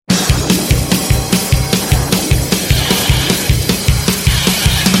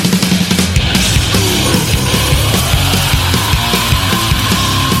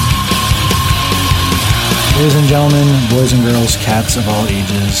Ladies and gentlemen, boys and girls, cats of all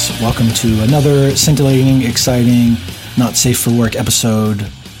ages, welcome to another scintillating, exciting, not safe for work episode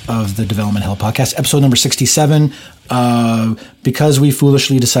of the Development Hell Podcast, episode number 67. Because we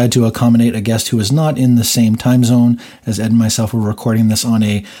foolishly decided to accommodate a guest who is not in the same time zone as Ed and myself, we're recording this on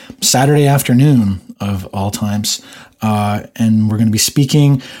a Saturday afternoon of all times. And we're going to be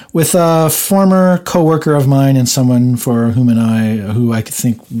speaking with a former coworker of mine and someone who I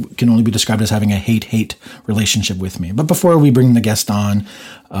think can only be described as having a hate-hate relationship with me. But before we bring the guest on,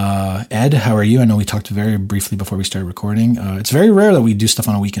 Ed, how are you? I know we talked very briefly before we started recording. It's very rare that we do stuff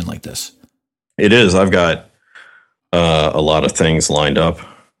on a weekend like this. It is. I've got a lot of things lined up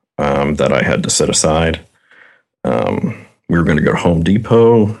that I had to set aside. We were going to go to Home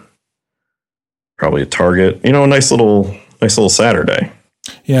Depot. Probably a Target, a nice little Saturday.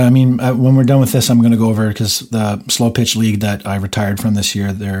 Yeah, I mean, when we're done with this, I'm going to go over because the slow pitch league that I retired from this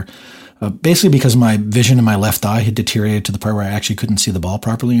year, they're basically because my vision in my left eye had deteriorated to the point where I actually couldn't see the ball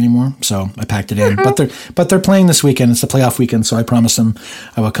properly anymore. So I packed it in. But they're playing this weekend. It's the playoff weekend, so I promised them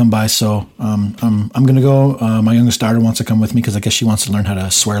I would come by. So I'm going to go. My youngest daughter wants to come with me because I guess she wants to learn how to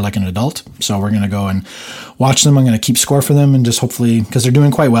swear like an adult. So we're going to go and watch them. I'm going to keep score for them and just hopefully because they're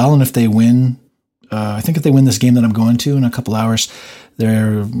doing quite well. And if they win. I think if they win this game that I'm going to in a couple hours,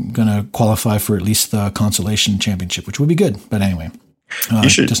 they're going to qualify for at least the consolation championship, which would be good. But anyway,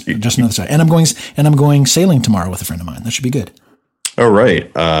 just another side. And I'm going sailing tomorrow with a friend of mine. That should be good. Oh,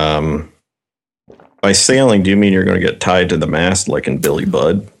 right. By sailing, do you mean you're going to get tied to the mast like in Billy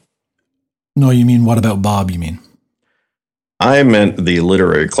Budd? No, you mean What About Bob? You mean? I meant the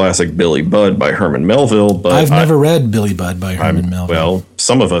literary classic Billy Budd by Herman Melville, but I've never read Billy Budd by Herman Melville. Well,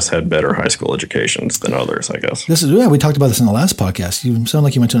 some of us had better high school educations than others, I guess. We talked about this in the last podcast. You sound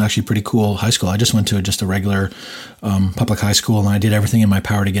like you went to an actually pretty cool high school. I just went to just a regular public high school, and I did everything in my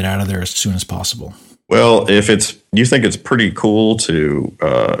power to get out of there as soon as possible. Well, you think it's pretty cool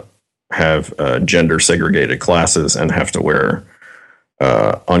to have gender segregated classes and have to wear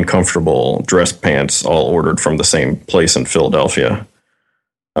uncomfortable dress pants all ordered from the same place in Philadelphia.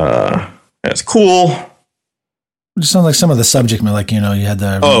 That's cool. It just sounds like some of the subject, like, you had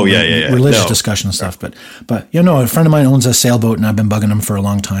the religious discussion and stuff. But a friend of mine owns a sailboat and I've been bugging him for a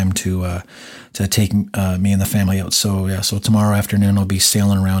long time to take me and the family out. So tomorrow afternoon I'll be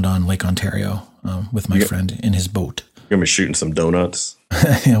sailing around on Lake Ontario with my friend in his boat. You're going to be shooting some donuts.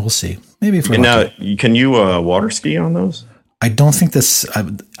 Yeah, we'll see. Maybe if we're lucky. Now, can you water ski on those? I don't think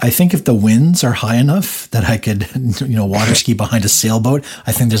I think if the winds are high enough that I could, water ski behind a sailboat,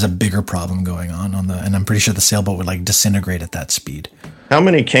 I think there's a bigger problem going on and I'm pretty sure the sailboat would disintegrate at that speed. How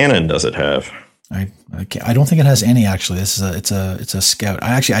many cannon does it have? I don't think it has any actually. It's a Scout.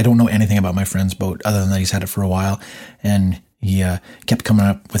 I don't know anything about my friend's boat other than that he's had it for a while and he kept coming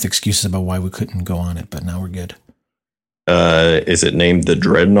up with excuses about why we couldn't go on it, but now we're good. Is it named the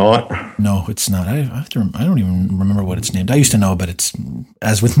Dreadnought? No, it's not. I don't even remember what it's named. I used to know, but it's,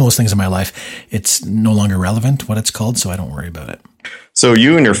 as with most things in my life, it's no longer relevant what it's called, so I don't worry about it. So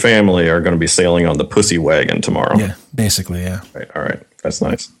you and your family are going to be sailing on the Pussy Wagon tomorrow? Yeah, basically, yeah. All right. That's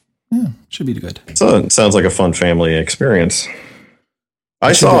nice. Yeah, should be good. So it sounds like a fun family experience.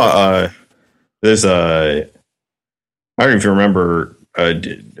 I saw there's I don't know if you remember.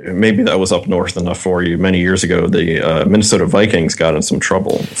 Maybe that was up north enough for you. Many years ago, the Minnesota Vikings got in some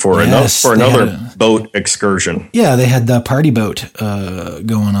trouble for another boat excursion. Yeah, they had the party boat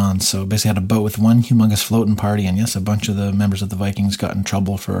going on. So basically had a boat with one humongous floating party. And yes, a bunch of the members of the Vikings got in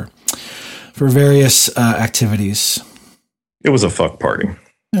trouble for various activities. It was a fuck party.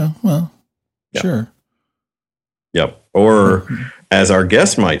 Yeah, well, yeah. Sure. Yep. Or as our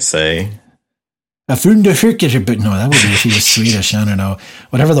guest might say... But no, that would be if he was Swedish. I don't know.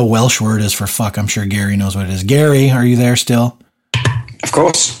 Whatever the Welsh word is for fuck, I'm sure Gary knows what it is. Gary, are you there still? Of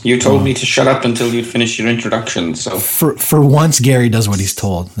course. You told me to shut up until you'd finish your introduction. So for once, Gary does what he's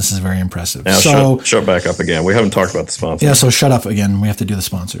told. This is very impressive. Now shut back up again. We haven't talked about the sponsors. Yeah, so shut up again. We have to do the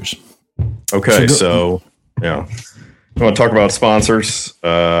sponsors. Okay, so yeah. You want to talk about sponsors?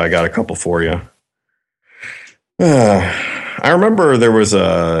 I got a couple for you. I remember there was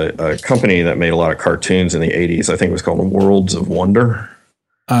a company that made a lot of cartoons in the 80s. I think it was called Worlds of Wonder.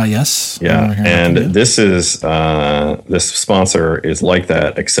 Yes. Yeah. And this sponsor is like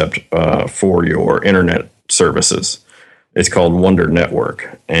that, except for your internet services. It's called Wonder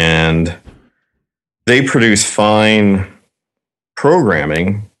Network. And they produce fine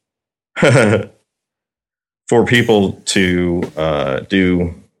programming for people to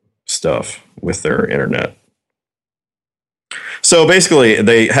do stuff with their internet. So basically,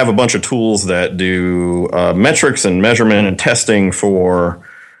 they have a bunch of tools that do metrics and measurement and testing for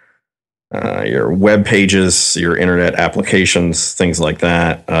your web pages, your internet applications, things like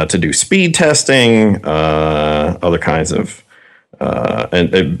that, to do speed testing, other kinds of,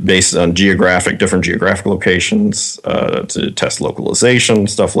 and based on different geographic locations, to test localization,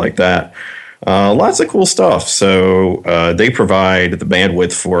 stuff like that. Lots of cool stuff. So they provide the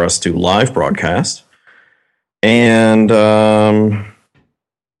bandwidth for us to live broadcast. And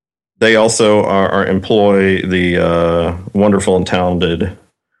they also employ the wonderful and talented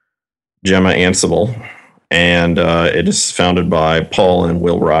Gemma Ansible, and it is founded by Paul and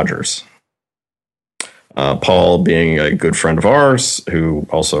Will Rogers. Paul being a good friend of ours, who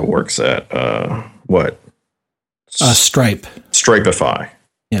also works at Stripe. Stripeify.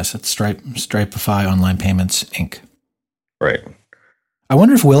 Yes, it's Stripeify Online Payments Inc. Right. I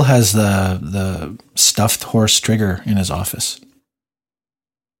wonder if Will has the stuffed horse trigger in his office.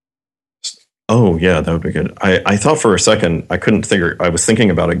 Oh, yeah, that would be good. I thought for a second, I couldn't figure, I was thinking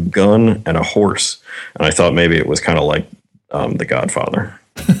about a gun and a horse, and I thought maybe it was kind of like The Godfather.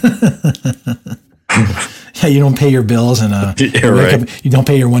 Yeah, you don't pay your bills, and you don't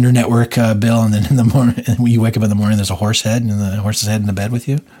pay your Wonder Network bill, and then in the morning, when you wake up in the morning, there's a horse head, and the horse's head in the bed with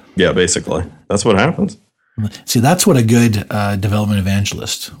you. Yeah, basically, that's what happens. See, that's what a good development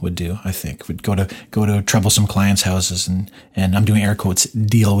evangelist would do. I think would go to troublesome clients' houses and I'm doing air quotes,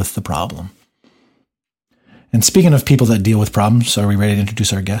 deal with the problem. And speaking of people that deal with problems, are we ready to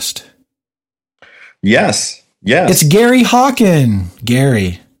introduce our guest? Yes. It's Gary Hawken.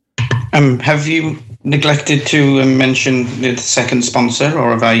 Gary. Have you neglected to mention the second sponsor,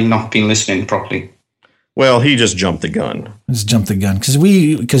 or have I not been listening properly? Well, he just jumped the gun.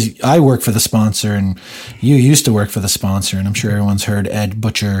 Because I work for the sponsor, and you used to work for the sponsor, and I'm sure everyone's heard Ed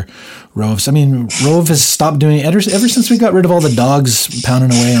Butcher Roves. I mean, Rove has stopped doing it ever since we got rid of all the dogs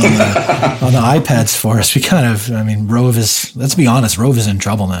pounding away on the iPads for us. Rove is, let's be honest, Rove is in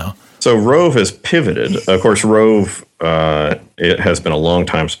trouble now. So Rove has pivoted. Of course, Rove it has been a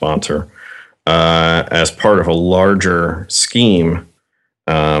longtime sponsor as part of a larger scheme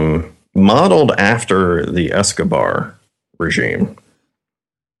modeled after the Escobar regime,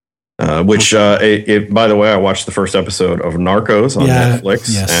 which, by the way, I watched the first episode of Narcos on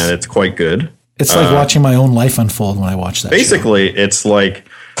Netflix, and it's quite good. It's like watching my own life unfold when I watch that. Basically, it's like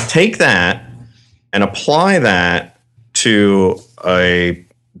take that and apply that to a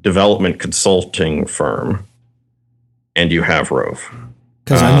development consulting firm, and you have Rove.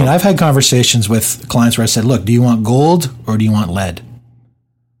 Because I've had conversations with clients where I said, "Look, do you want gold or do you want lead?"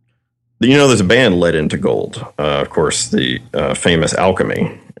 There's a band Lead into Gold. Of course, the famous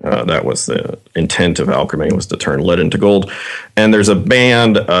Alchemy. That was the intent of Alchemy, was to turn lead into gold. And there's a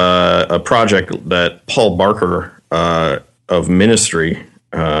band, a project that Paul Barker of Ministry,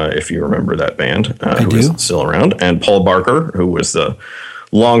 if you remember that band, who is still around, and Paul Barker, who was the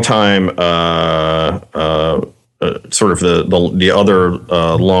longtime, sort of the other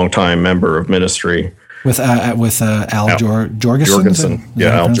longtime member of Ministry. With Al Jourgensen?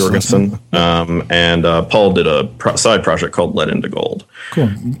 Yeah, Al Jourgensen. And Paul did a side project called Lead into Gold. Cool.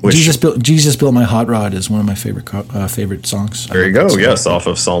 Jesus Built My Hot Rod is one of my favorite songs. There you go. Yes, off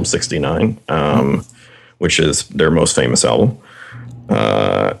of Psalm 69, which is their most famous album.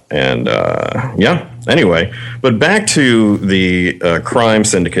 Anyway, but back to the crime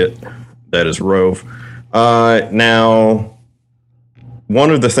syndicate that is Rove. Now,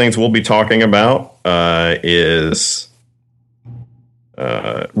 one of the things we'll be talking about is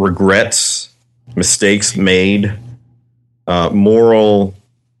regrets, mistakes made, moral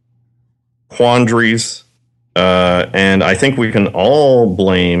quandaries, and I think we can all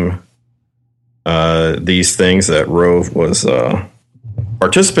blame these things that Rove was a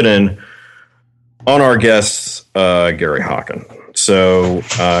participant in on our guest, Gary Hawken. So,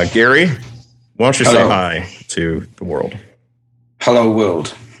 Gary, why don't you say hi to the world? Hello,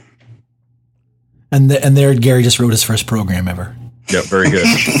 world. And there, Gary just wrote his first program ever. Yeah, very good.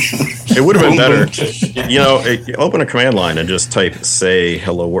 It would have been better. Open a command line and just type "say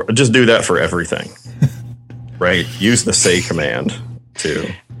hello world." Just do that for everything, right? Use the "say" command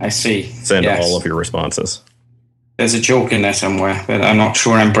to send all of your responses. There's a joke in there somewhere, but I'm not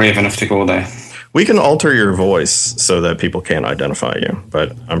sure I'm brave enough to go there. We can alter your voice so that people can't identify you,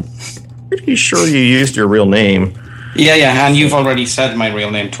 but I'm pretty sure you used your real name. Yeah, and you've already said my real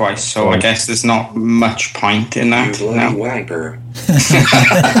name twice, so I guess there's not much point in that. You bloody wanker.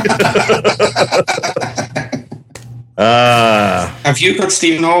 Have you got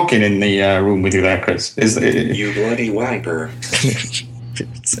Stephen Hawking in the room with you there, Chris? You bloody wanker.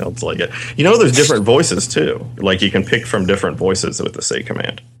 It sounds like it. There's different voices, too. Like, you can pick from different voices with the say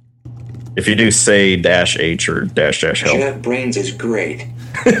command. If you do say -H or -help. Jeff Brains is great.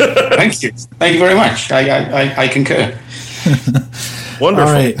 Thank you. Thank you very much. I concur. Wonderful.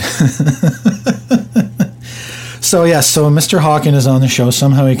 All right. So Mr. Hawken is on the show.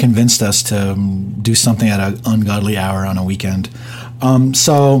 Somehow he convinced us to do something at an ungodly hour on a weekend.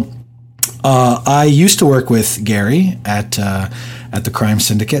 I used to work with Gary at the Crime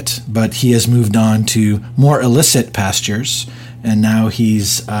Syndicate, but he has moved on to more illicit pastures, and now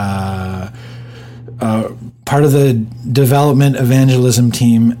he's part of the development evangelism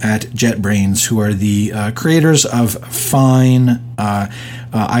team at JetBrains, who are the creators of fine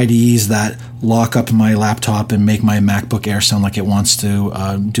IDEs that lock up my laptop and make my MacBook Air sound like it wants to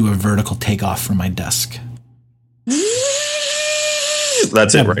do a vertical takeoff from my desk.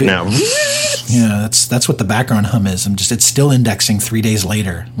 That's it right now. Yeah, that's what the background hum is. It's still indexing 3 days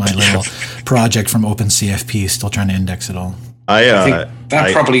later. My little project from OpenCFP is still trying to index it all. I think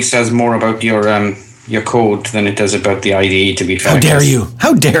that probably says more about your code than it does about the IDE, to be fair. How dare you?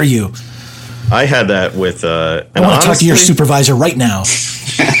 How dare you? I had that with... I want to talk to your supervisor right now.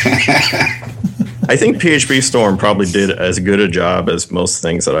 I think PHP Storm probably did as good a job as most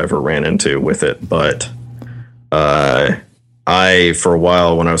things that I ever ran into with it, but for a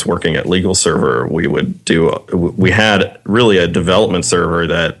while when I was working at Legal Server, we had really a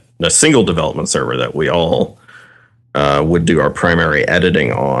single development server that we all would do our primary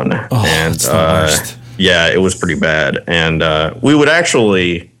editing on. Oh, and that's the worst. Yeah, it was pretty bad. And I would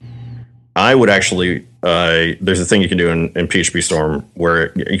actually, there's a thing you can do in PHP Storm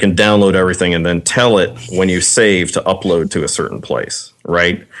where you can download everything and then tell it when you save to upload to a certain place,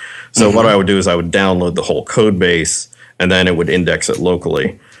 right? So what I would do is I would download the whole code base and then it would index it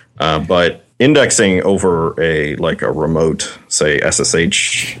locally. But indexing over a remote, say,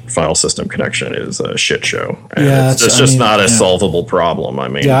 SSH file system connection is a shit show. And it's just not a solvable problem.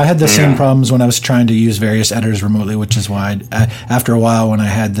 I had the same problems when I was trying to use various editors remotely, which is why after a while when I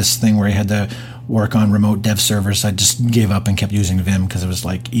had this thing where you had to work on remote dev servers, I just gave up and kept using Vim because it was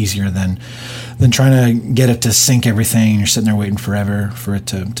easier than trying to get it to sync everything. And you're sitting there waiting forever for it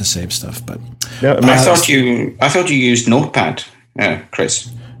to save stuff. But I thought you used Notepad,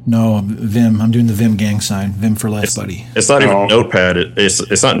 Chris. No, Vim. I'm doing the Vim gang sign. Vim for life, buddy. It's not even Notepad.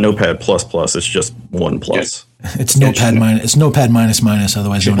 It's not Notepad plus plus. It's just 1+. Yes. It's Notepad minus. It's Notepad minus minus.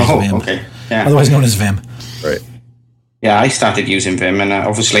 Otherwise known as Vim. Okay. Yeah. Otherwise known as Vim. Right. Yeah, I started using Vim, and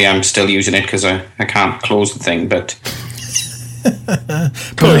obviously I'm still using it because I can't close the thing. But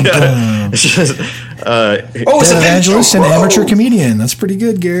It's just, it's evangelist and amateur comedian. That's pretty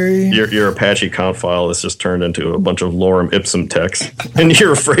good, Gary. Your Apache conf file is just turned into a bunch of lorem ipsum text, and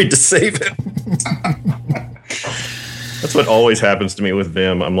you're afraid to save it. That's what always happens to me with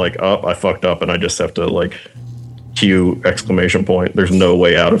Vim. I'm like, I fucked up, and I just have to cue exclamation point. There's no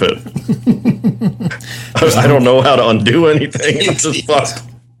way out of it. I don't know how to undo anything. I'm just fucked.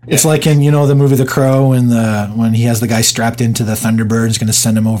 It's like in the movie The Crow when he has the guy strapped into the Thunderbird, is going to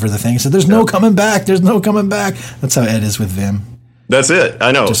send him over the thing. He said, "There's no coming back. There's no coming back." That's how Ed is with Vim. That's it.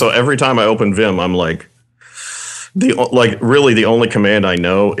 I know. So every time I open Vim, I'm like, really the only command I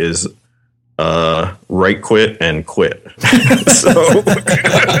know is right quit and quit.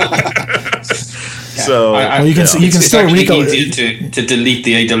 So you can still easier to delete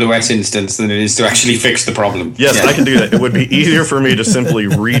the AWS instance than it is to actually fix the problem. Yes, I can do that. It would be easier for me to simply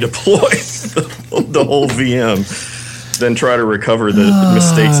redeploy the whole VM than try to recover the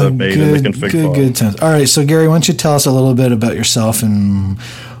mistakes I've made in the config file. Good times. All right, so Gary, why don't you tell us a little bit about yourself and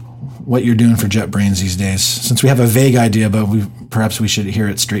what you're doing for JetBrains these days? Since we have a vague idea, but perhaps we should hear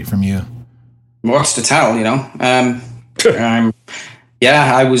it straight from you. What's to tell,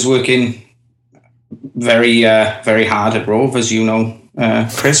 I was working very hard at Rove, as you know,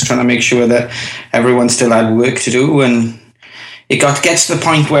 Chris, trying to make sure that everyone still had work to do, and it gets to the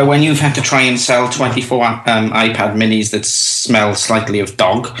point where when you've had to try and sell 24 iPad minis that smell slightly of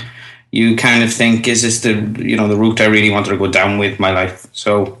dog, you kind of think, is this the route I really wanted to go down with my life?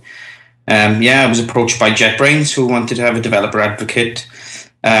 So I was approached by JetBrains, who wanted to have a developer advocate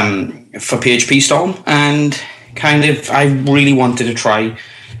for PHP Storm, and I really wanted to try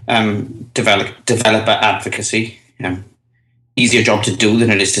developer advocacy. Easier job to do than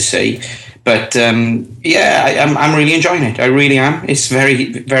it is to say, but I'm really enjoying it. I really am. It's very,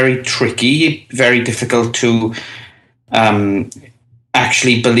 very tricky, very difficult to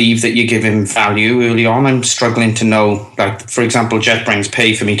actually believe that you're giving value early on. I'm struggling to know, for example, JetBrains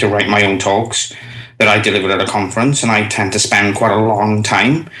pay for me to write my own talks that I delivered at a conference, and I tend to spend quite a long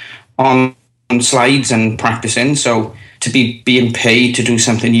time on slides and practicing. So to be being paid to do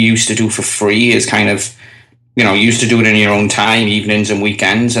something you used to do for free is kind of, you used to do it in your own time, evenings and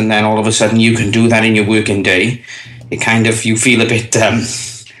weekends, and then all of a sudden you can do that in your working day. you feel a bit,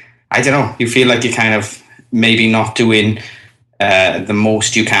 I don't know, you feel like you're kind of maybe not doing the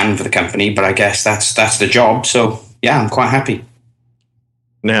most you can for the company, but I guess that's the job. So yeah, I'm quite happy.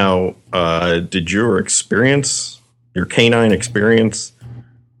 Now, did your canine experience,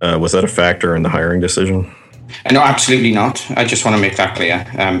 was that a factor in the hiring decision? No, absolutely not. I just want to make that clear.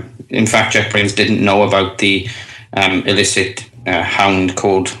 In fact, JetBrains didn't know about the illicit hound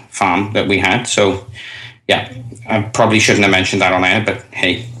code farm that we had. So, yeah, I probably shouldn't have mentioned that on air, but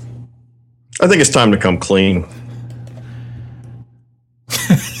hey. I think it's time to come clean.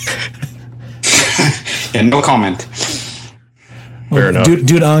 Yeah, no comment. Well, Fair enough.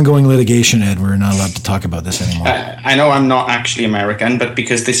 Due to ongoing litigation, Ed, we're not allowed to talk about this anymore. I know I'm not actually American, but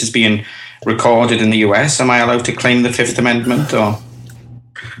because this is being recorded in the US, am I allowed to claim the Fifth Amendment? Or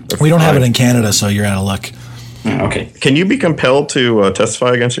We don't have it in Canada, so you're out of luck. Okay. Can you be compelled to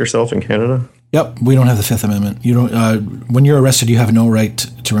testify against yourself in Canada? Yep, we don't have the Fifth Amendment. You don't. When you're arrested, you have no right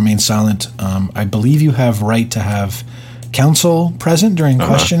to remain silent. I believe you have right to have counsel present during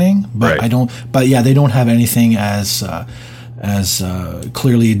questioning, but Right. I don't. But yeah, they don't have anything as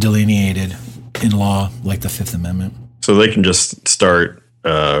clearly delineated in law like the Fifth Amendment. So they can just start,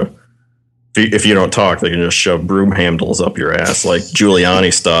 if you don't talk, they can just shove broom handles up your ass, like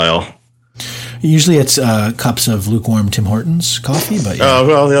Giuliani style. Usually it's cups of lukewarm Tim Hortons coffee, but yeah. Oh,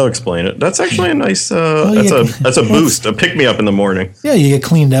 well, they'll explain it. That's actually a nice, that's a boost, a pick me up in the morning. Yeah, you get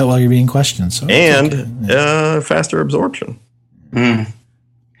cleaned out while you're being questioned. So And faster absorption.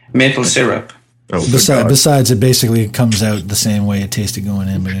 Maple syrup. Oh, good God. Besides, it basically comes out the same way it tasted going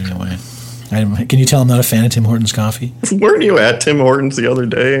in. But anyway, can you tell I'm not a fan of Tim Hortons coffee? Weren't you at Tim Hortons the other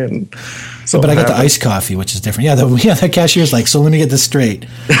day? And But I got the iced coffee, which is different. Yeah, the cashier's like, so let me get this straight.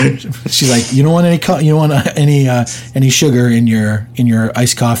 She's like, you don't want any sugar in your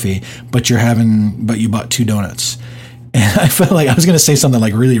iced coffee, but you bought 2 donuts. And I felt like I was going to say something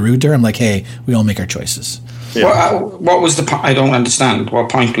like really rude to her. I'm like, hey, we all make our choices. Yeah. What was the point? I don't understand. What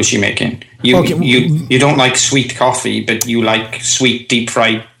point was she making? You don't like sweet coffee, but you like sweet deep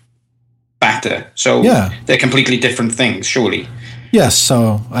fried batter. So Yeah. they're completely different things, surely. Yes,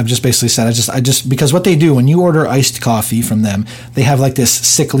 so I've just basically said I just because what they do when you order iced coffee from them, they have like this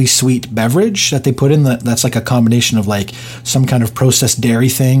sickly sweet beverage that they put in that's like a combination of like some kind of processed dairy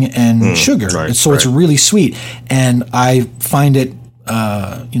thing and sugar. right, And so it's really sweet, and I find it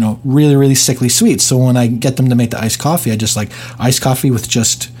really, really sickly sweet. So when I get them to make the iced coffee, I just like iced coffee with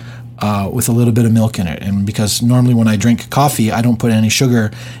just with a little bit of milk in it. And because normally when I drink coffee, I don't put any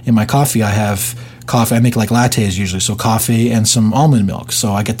sugar in my coffee. I have coffee. I make like lattes usually. So coffee and some almond milk.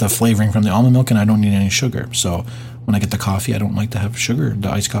 So I get the flavoring from the almond milk and I don't need any sugar. So when I get the coffee, I don't like to have sugar. The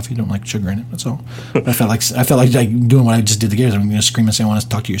iced coffee, I don't like sugar in it. That's all. I felt like doing what I just did to Gears. I'm going to scream and say, I want to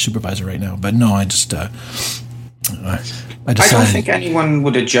talk to your supervisor right now. But no, I just... I don't think anyone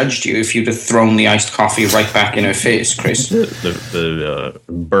would have judged you if you'd have thrown the iced coffee right back in her face, Chris. The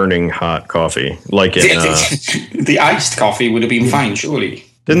burning hot coffee, like in the iced coffee would have been fine, surely.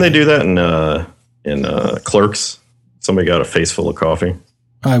 Didn't they do that in Clerks? Somebody got a face full of coffee.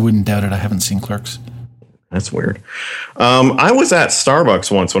 I wouldn't doubt it. I haven't seen Clerks. That's weird. I was at Starbucks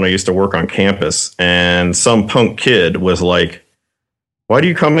once when I used to work on campus, and some punk kid was like, "Why do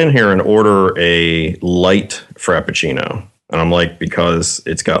you come in here and order a light Frappuccino?" And I'm like, "Because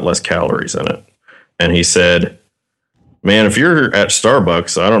it's got less calories in it." And he said, "Man, if you're at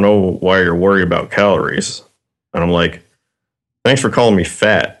Starbucks, I don't know why you're worried about calories." And I'm like, "Thanks for calling me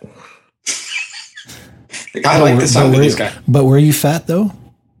fat." I like the sound of this guy. But were you fat though?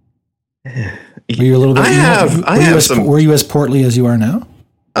 Were you a little bit? Were you as portly as you are now?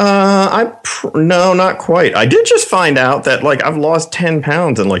 No, not quite. I did just find out that like I've lost 10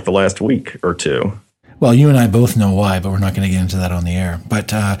 pounds in like the last week or two. Well, you and I both know why, but we're not going to get into that on the air.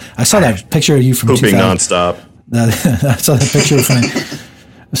 But I saw that picture of you from Pooping nonstop. I saw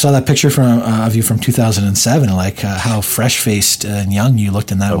that picture of you from 2007, like how fresh-faced and young you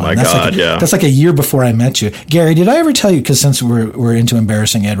looked in that one. Oh my That's God, yeah. That's like a year before I met you. Gary, did I ever tell you, because since we're into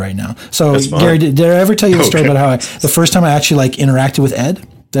embarrassing Ed right now. So Gary, did I ever tell you the story about how the first time I actually like interacted with Ed?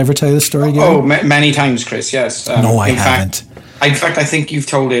 Did I ever tell you this story, Gary? Oh, many times, Chris, yes. No, I haven't. In fact, I think you've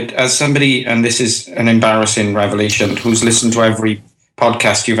told it as somebody, and this is an embarrassing revelation, who's listened to every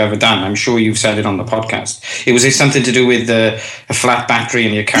podcast you've ever done. I'm sure you've said it on the podcast. It was something to do with a flat battery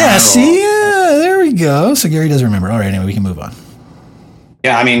in your car. Yeah, there we go. So Gary does remember. All right, anyway, we can move on.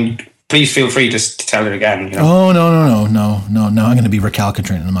 Yeah, I mean, please feel free to tell it again. You know? Oh, no. I'm going to be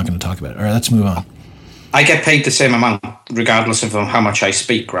recalcitrant and I'm not going to talk about it. All right, let's move on. I get paid the same amount regardless of how much I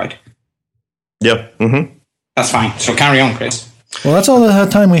speak, right? Yep. Mm-hmm. That's fine. So carry on, Chris. Well, that's all the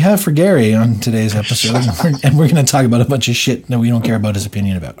time we have for Gary on today's episode. And we're going to talk about a bunch of shit that we don't care about his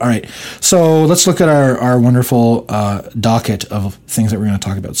opinion about. All right. So let's look at our wonderful docket of things that we're going to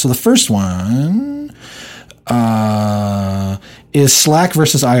talk about. So the first one is Slack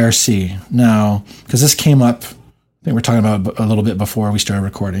versus IRC. Now, because this came up, I think we're talking about a little bit before we started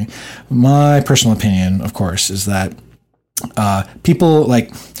recording. My personal opinion, of course, is that people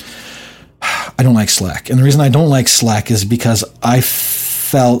like... I don't like Slack. And the reason I don't like Slack is because I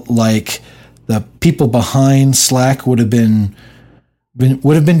felt like the people behind Slack would have been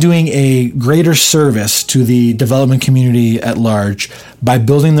doing a greater service to the development community at large by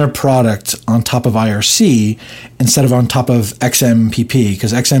building their product on top of IRC instead of on top of XMPP,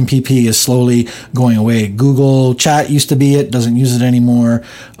 because XMPP is slowly going away. Google Chat used to be it, doesn't use it anymore.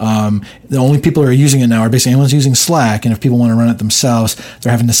 The only people who are using it now are basically anyone's using Slack, and if people want to run it themselves,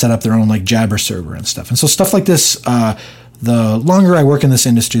 they're having to set up their own like Jabber server and stuff. And so stuff like this, the longer I work in this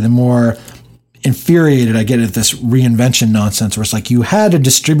industry, the more infuriated I get at this reinvention nonsense where it's like you had a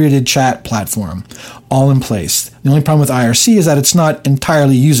distributed chat platform all in place. The only problem with IRC is that it's not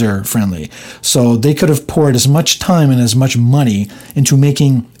entirely user friendly. So they could have poured as much time and as much money into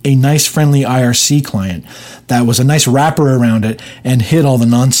making a nice friendly IRC client that was a nice wrapper around it and hid all the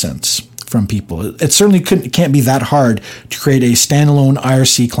nonsense from people. It certainly can't be that hard to create a standalone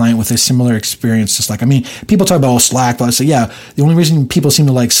IRC client with a similar experience to Slack. I mean, people talk about Slack, but I say, yeah, the only reason people seem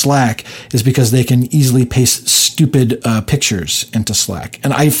to like Slack is because they can easily paste stupid pictures into Slack.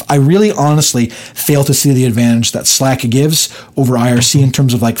 And I really honestly fail to see the advantage that Slack gives over IRC in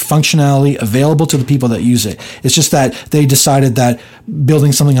terms of like functionality available to the people that use it. It's just that they decided that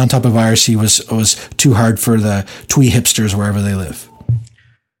building something on top of IRC was too hard for the twee hipsters wherever they live.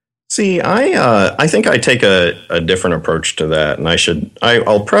 See, I think I take a different approach to that, and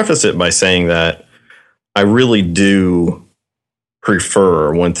I'll preface it by saying that I really do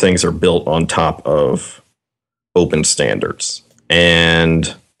prefer when things are built on top of open standards,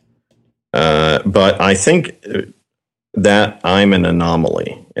 and but I think that I'm an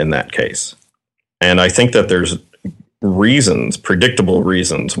anomaly in that case, and I think that there's predictable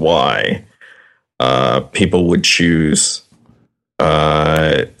reasons why people would choose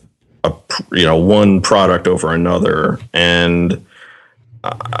one product over another. And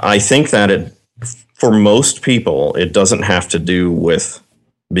I think that for most people, it doesn't have to do with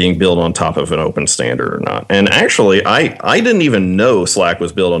being built on top of an open standard or not. And actually, I didn't even know Slack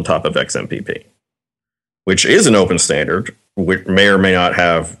was built on top of XMPP, which is an open standard, which may or may not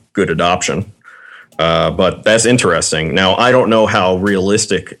have good adoption. But that's interesting. Now, I don't know how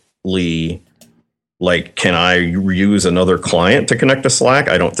realistically, like, can I use another client to connect to Slack?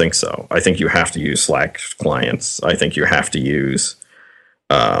 I don't think so. I think you have to use Slack clients. I think you have to use,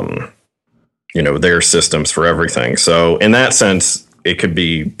 their systems for everything. So in that sense, it could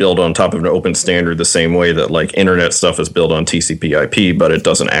be built on top of an open standard the same way that like internet stuff is built on TCP/IP, but it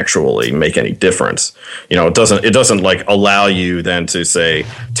doesn't actually make any difference. It doesn't like allow you then to say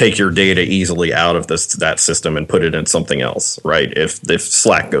take your data easily out of that system and put it in something else, right? If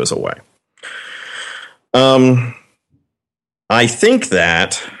Slack goes away. I think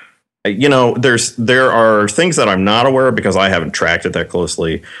that, there are things that I'm not aware of because I haven't tracked it that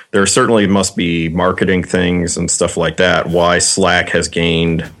closely. There certainly must be marketing things and stuff like that, why Slack has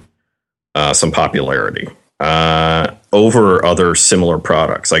gained some popularity over other similar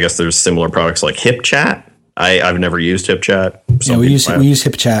products. I guess there's similar products like HipChat. I've never used HipChat. Yeah, we use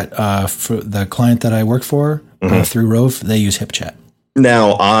HipChat for the client that I work for through Rove. They use HipChat.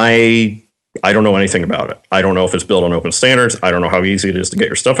 Now, I don't know anything about it. I don't know if it's built on open standards. I don't know how easy it is to get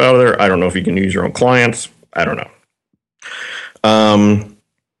your stuff out of there. I don't know if you can use your own clients. I don't know.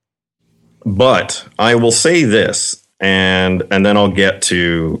 But I will say this, and then I'll get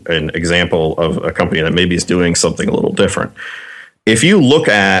to an example of a company that maybe is doing something a little different. If you look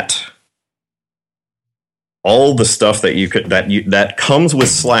at all the stuff that comes with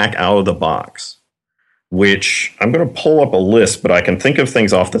Slack out of the box, which I'm going to pull up a list, but I can think of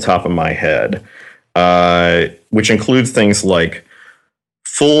things off the top of my head, which includes things like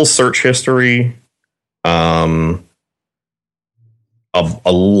full search history, a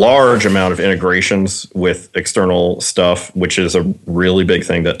large amount of integrations with external stuff, which is a really big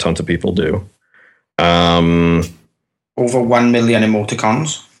thing that tons of people do. Over 1 million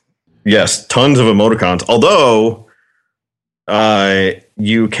emoticons. Yes, tons of emoticons. Although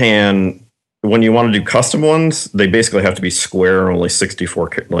you can... When you want to do custom ones, they basically have to be square, only 64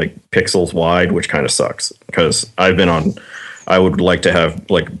 pixels wide, which kind of sucks because I would like to have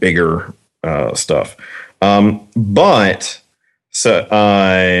like bigger stuff. But so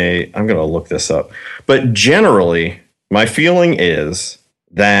I'm going to look this up. But generally, My feeling is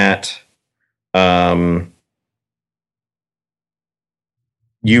that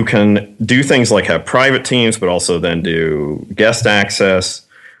you can do things like have private teams, but also then do guest access.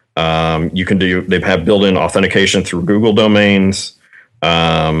 You can do, they have built-in authentication through Google domains.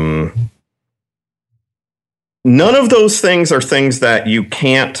 None of those things are things that you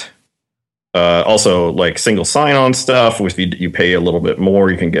can't. Also, like single sign-on stuff, if you pay a little bit more,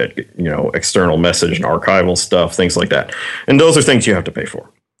 you can get external message and archival stuff, things like that. And those are things you have to pay for.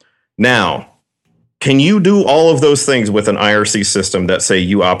 Now, can you do all of those things with an IRC system that say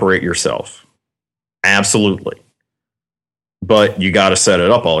you operate yourself? Absolutely. But you got to set it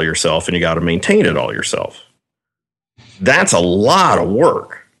up all yourself and you got to maintain it all yourself. That's a lot of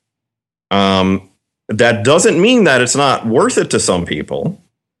work. That doesn't mean that it's not worth it to some people.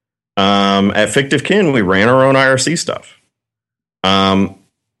 At Fictive Kin, we ran our own IRC stuff.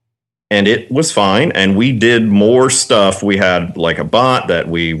 And it was fine. And we did more stuff. We had like a bot that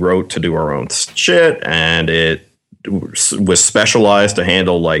we wrote to do our own shit. And it was specialized to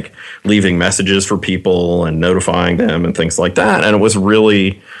handle like leaving messages for people and notifying them and things like that. And it was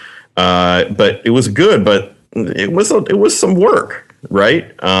really, but it was good, but it was some work.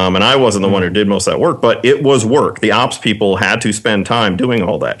 Right. And I wasn't the one who did most of that work, but it was work. The ops people had to spend time doing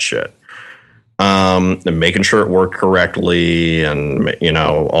all that shit. And making sure it worked correctly and,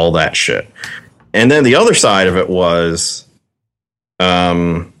 all that shit. And then the other side of it was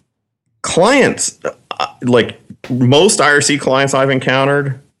clients, like most IRC clients I've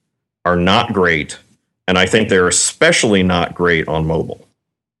encountered are not great. And I think they're especially not great on mobile.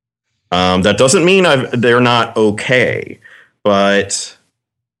 That doesn't mean they're not okay. But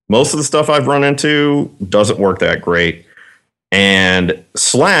most of the stuff I've run into doesn't work that great. And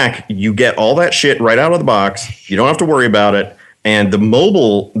Slack, you get all that shit right out of the box. You don't have to worry about it. And the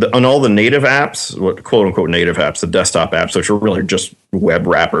mobile, on all the native apps, quote unquote native apps, the desktop apps, which are really just web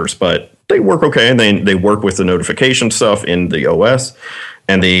wrappers, but they work okay. And they work with the notification stuff in the OS.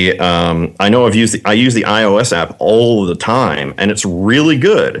 And I know I use the iOS app all the time, and it's really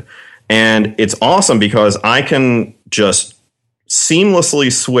good. And it's awesome because I can just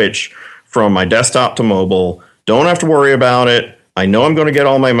seamlessly switch from my desktop to mobile. Don't have to worry about it. I know I'm going to get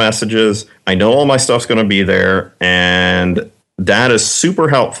all my messages. I know all my stuff's going to be there. And that is super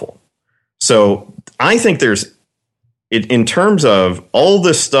helpful. So I think in terms of all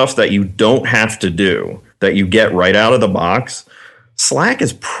this stuff that you don't have to do, that you get right out of the box, Slack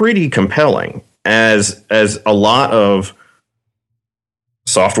is pretty compelling as a lot of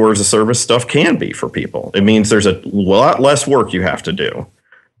software as a service stuff can be for people. It means there's a lot less work you have to do.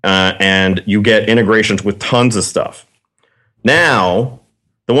 And you get integrations with tons of stuff. Now,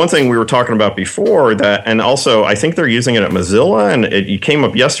 the one thing we were talking about before that, and also I think they're using it at Mozilla, and it came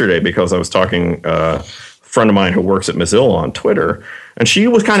up yesterday because I was talking a friend of mine who works at Mozilla on Twitter, and she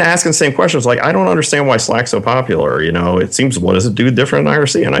was kind of asking the same questions, like, I don't understand why Slack's so popular. It seems, what does it do different in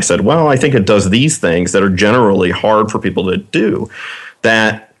IRC? And I said, well, I think it does these things that are generally hard for people to do.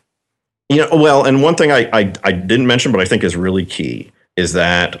 That, and one thing I didn't mention, but I think is really key, is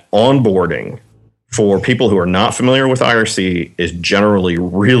that onboarding for people who are not familiar with IRC is generally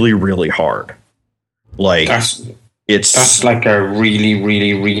really, really hard. Like, that's like a really,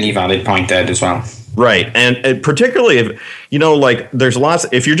 really, really valid point there as well. Right. And particularly if, there's lots,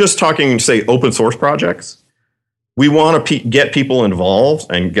 if you're just talking, say, open source projects, we want to get people involved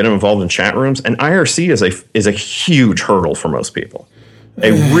and get them involved in chat rooms. And IRC is a huge hurdle for most people.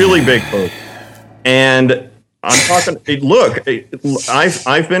 A really big hurdle. And I'm talking, look,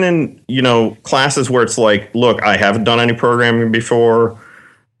 I've been in, classes where it's like, look, I haven't done any programming before.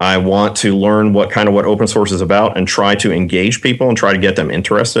 I want to learn what open source is about and try to engage people and try to get them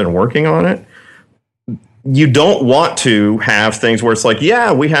interested in working on it. You don't want to have things where it's like,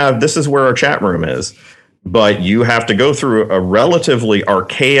 yeah, this is where our chat room is, but you have to go through a relatively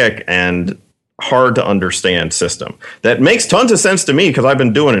archaic and hard to understand system. That makes tons of sense to me because I've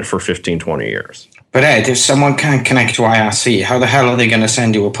been doing it for 15, 20 years. But Ed, if someone can't connect to IRC, how the hell are they going to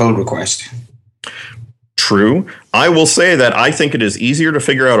send you a pull request? True. I will say that I think it is easier to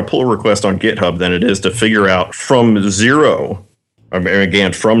figure out a pull request on GitHub than it is to figure out from zero,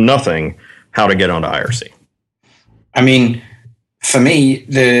 again, from nothing, how to get onto IRC. I mean, for me,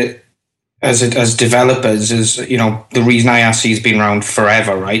 as developers, the reason IRC has been around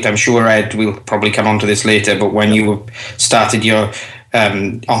forever, right? I'm sure Ed will probably come on to this later, but when you started your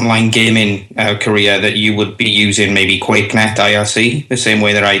online gaming career, that you would be using maybe QuakeNet IRC the same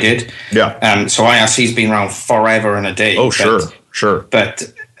way that I did. Yeah. So IRC has been around forever and a day. Oh, sure.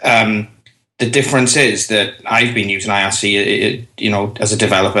 But the difference is that I've been using IRC, as a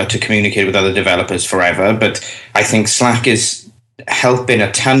developer to communicate with other developers forever. But I think Slack is helping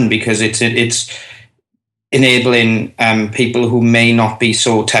a ton because it's enabling people who may not be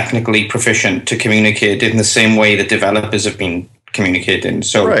so technically proficient to communicate in the same way that developers have been communicating.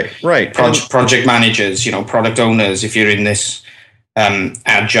 So right. Project managers, product owners, if you're in this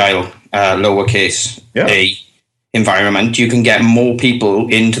agile lowercase a environment, you can get more people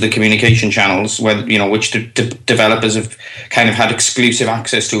into the communication channels which developers have kind of had exclusive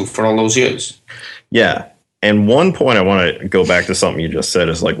access to for all those years. Yeah. And one point I want to go back to something you just said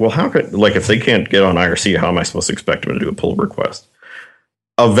is like, well, how could, like, if they can't get on IRC, how am I supposed to expect them to do a pull request?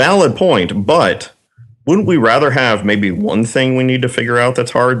 A valid point, but wouldn't we rather have maybe one thing we need to figure out that's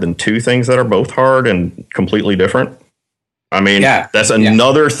hard than two things that are both hard and completely different? I mean, that's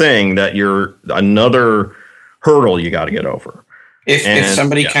another thing that another hurdle you got to get over. If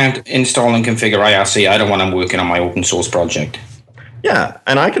somebody can't install and configure IRC, I don't want them working on my open source project. Yeah,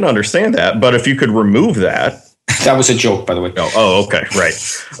 and I can understand that, but if you could remove that. That was a joke, by the way. Oh, okay, right.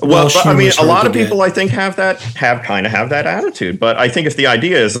 Well, but, I mean, a lot of people, I think, have that attitude. But I think if the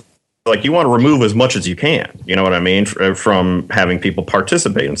idea is, like, you want to remove as much as you can, you know what I mean, from having people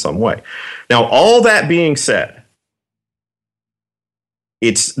participate in some way. Now, all that being said,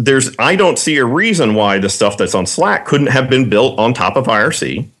 I don't see a reason why the stuff that's on Slack couldn't have been built on top of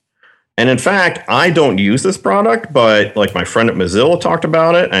IRC. And in fact, I don't use this product, but like my friend at Mozilla talked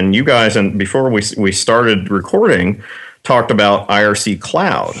about it, and you guys, and before we started recording, talked about IRC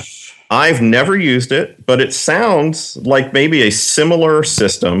Cloud. I've never used it, but it sounds like maybe a similar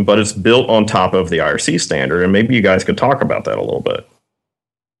system, but it's built on top of the IRC standard. And maybe you guys could talk about that a little bit.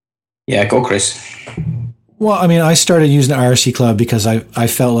 Yeah, go, Chris. Well, I mean, I started using IRC Cloud because I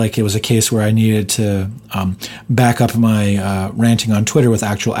felt like it was a case where I needed to back up my ranting on Twitter with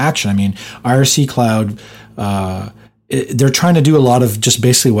actual action. I mean, IRC Cloud, they're trying to do a lot of just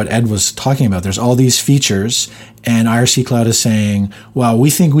basically what Ed was talking about. There's all these features, and IRC Cloud is saying, well,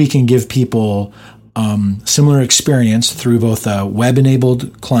 we think we can give people similar experience through both a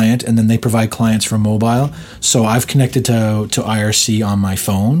web-enabled client, and then they provide clients for mobile. So I've connected to IRC on my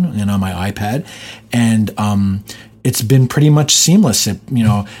phone and on my iPad, and it's been pretty much seamless. It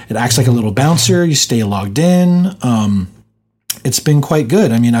acts like a little bouncer. You stay logged in. It's been quite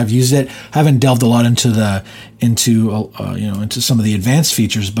good. I mean, I've used it. Haven't delved a lot into some of the advanced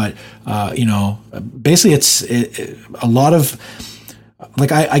features, but basically it's a lot of.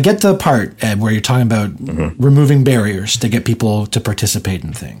 Like I get the part, Ed, where you're talking about removing barriers to get people to participate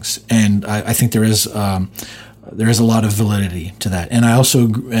in things, and I think there is a lot of validity to that. And I also,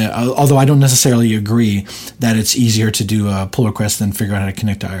 although I don't necessarily agree that it's easier to do a pull request than figure out how to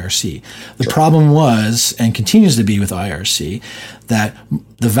connect to IRC. The problem was, and continues to be with IRC, that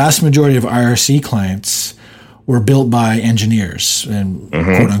the vast majority of IRC clients were built by engineers and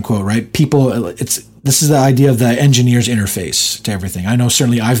quote unquote, right? People, this is the idea of the engineer's interface to everything. I know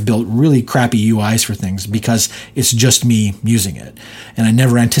certainly I've built really crappy UIs for things because it's just me using it. And I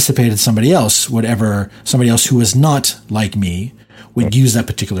never anticipated somebody else who was not like me would use that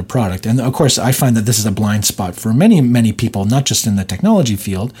particular product. And of course, I find that this is a blind spot for many, many people, not just in the technology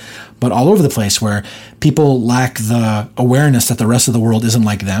field, but all over the place, where people lack the awareness that the rest of the world isn't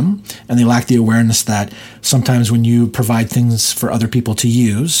like them. And they lack the awareness that sometimes when you provide things for other people to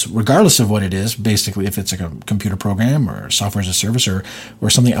use, regardless of what it is, basically if it's like a computer program or software as a service or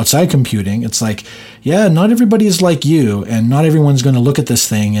something outside computing, it's like, yeah, not everybody is like you, and not everyone's going to look at this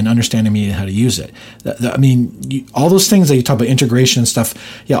thing and understand immediately how to use it. I mean, all those things that you talk about, integration and stuff,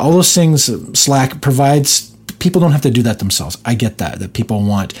 yeah, all those things Slack provides, people don't have to do that themselves. I get that people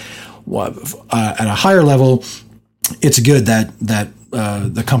want, at a higher level, it's good that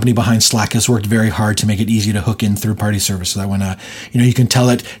the company behind Slack has worked very hard to make it easy to hook in third-party service, so that when you can tell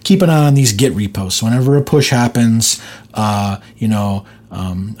it, keep an eye on these Git repos. So whenever a push happens, a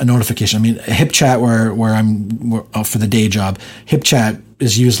notification. I mean, HipChat, where I'm for the day job, HipChat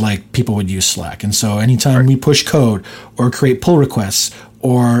is used like people would use Slack. And so anytime we push code or create pull requests,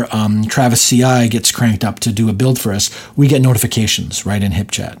 or Travis CI gets cranked up to do a build for us, we get notifications right in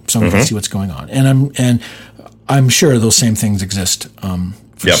HipChat, so we can see what's going on. And I'm sure those same things exist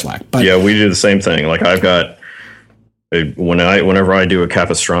for Slack. But yeah, we do the same thing. Like I've got whenever I do a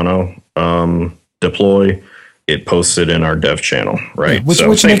Capistrano deploy, it posts it in our dev channel, right? Yeah,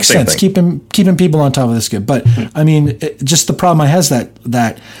 which makes sense. Keeping people on top of this good. But I mean, just the problem I have is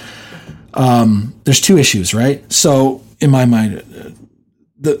that there's two issues, right? So in my mind,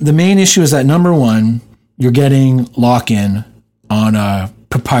 the main issue is that, number one, you're getting lock-in on a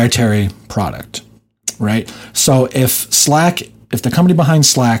proprietary product, right? So if the company behind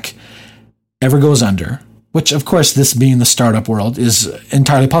Slack ever goes under, which of course, this being the startup world, is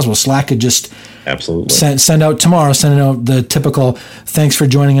entirely possible. Slack could just absolutely send out the typical "Thanks for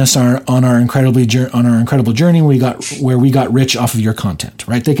joining us on our incredible journey. We got rich off of your content."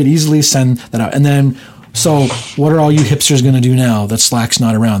 Right? They could easily send that out, and then. So what are all you hipsters going to do now that Slack's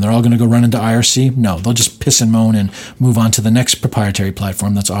not around? They're all going to go run into IRC? No, they'll just piss and moan and move on to the next proprietary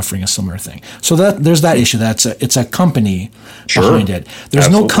platform that's offering a similar thing. So there's that issue. It's a company behind it. There's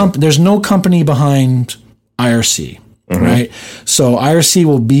no company behind IRC, right? So IRC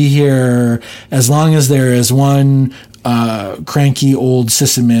will be here as long as there is one cranky old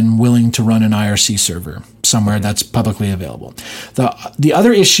sysadmin willing to run an IRC server somewhere that's publicly available. The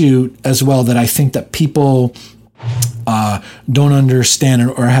other issue as well that I think that people don't understand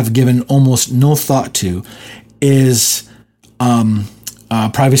or have given almost no thought to is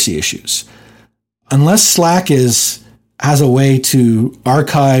privacy issues. Unless Slack has a way to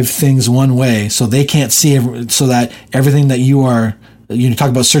archive things one way so they can't see so that everything that you talk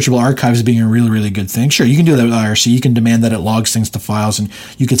about searchable archives being a really, really good thing. Sure, you can do that with IRC. You can demand that it logs things to files, and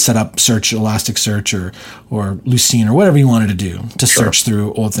you could set up Elasticsearch or Lucene or whatever you wanted to do to search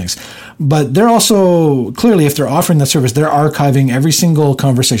through old things. But they're also, clearly, if they're offering that service, they're archiving every single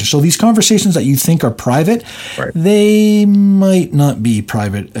conversation. So these conversations that you think are private, they might not be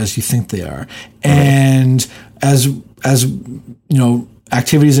private as you think they are. And as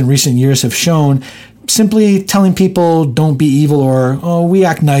activities in recent years have shown, simply telling people don't be evil or, oh, we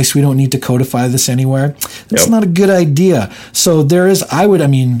act nice, we don't need to codify this anywhere, that's not a good idea. So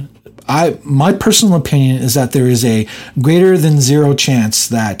my personal opinion is that there is a greater than zero chance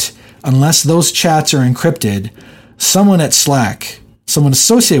that unless those chats are encrypted, someone at Slack, someone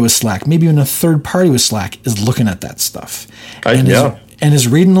associated with Slack, maybe even a third party with Slack, is looking at that stuff and is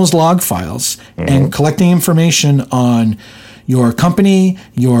reading those log files and collecting information on your company,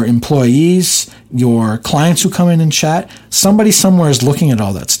 your employees, your clients who come in and chat. Somebody somewhere is looking at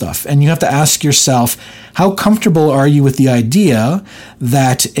all that stuff. And you have to ask yourself, how comfortable are you with the idea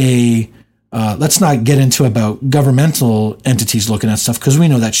that let's not get into about governmental entities looking at stuff, because we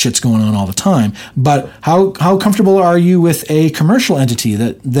know that shit's going on all the time. But how comfortable are you with a commercial entity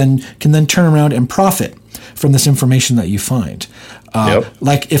that can turn around and profit from this information that you find?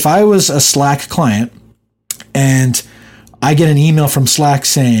 Like if I was a Slack client and I get an email from Slack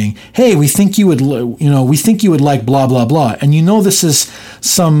saying, "Hey, we think you would like blah blah blah," and this is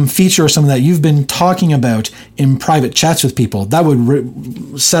some feature or something that you've been talking about in private chats with people, that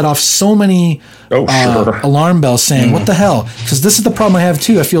would set off so many alarm bells saying, "What the hell?" Because this is the problem I have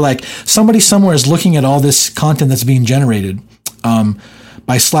too. I feel like somebody somewhere is looking at all this content that's being generated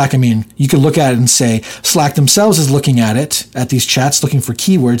by Slack. I mean, you could look at it and say Slack themselves is looking at these chats, looking for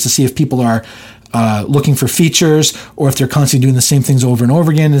keywords to see if people are looking for features, or if they're constantly doing the same things over and over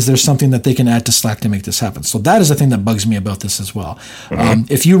again. Is there something that they can add to Slack to make this happen? So that is the thing that bugs me about this as well.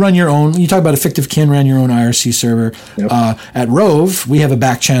 If you run your own, you talk about Effective Kin ran your own IRC server. At Rove, we have a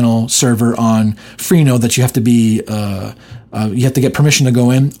back channel server on Freenode that you have to be you have to get permission to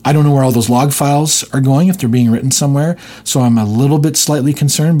go in. I don't know where all those log files are going, if they're being written somewhere. So I'm a little bit slightly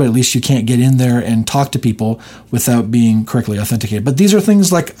concerned, but at least you can't get in there and talk to people without being correctly authenticated. But these are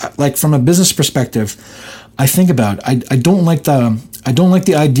things like from a business perspective, I think about. I don't like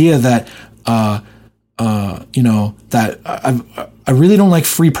the idea that that I really don't like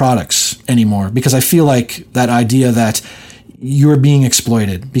free products anymore, because I feel like that idea that you're being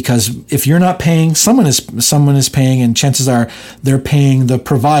exploited, because if you're not paying, someone is paying, and chances are they're paying the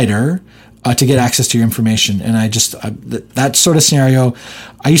provider to get access to your information. And that sort of scenario,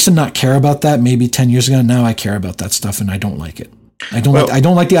 I used to not care about that maybe 10 years ago. Now I care about that stuff, and I don't like it. I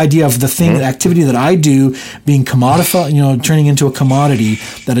don't like the idea of the activity that I do being commodified, turning into a commodity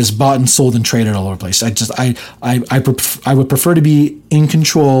that is bought and sold and traded all over the place. I would prefer to be in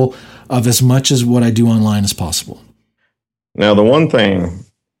control of as much as what I do online as possible. Now, the one thing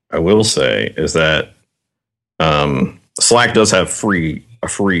I will say is that Slack does have a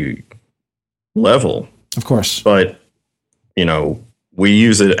free level, of course, but we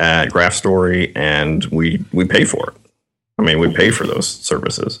use it at GraphStory and we pay for it. I mean, we pay for those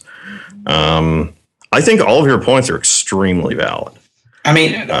services. I think all of your points are extremely valid. I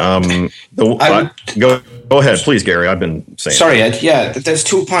mean, go ahead, please, Gary. I've been saying. Sorry, Ed. Yeah, there's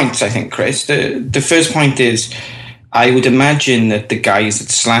 2 points, I think, Chris. The first point is, I would imagine that the guys at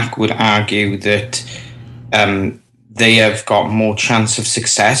Slack would argue that they have got more chance of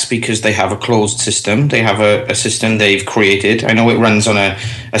success because they have a closed system. They have a system they've created. I know it runs on a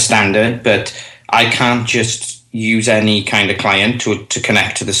standard, but I can't just use any kind of client to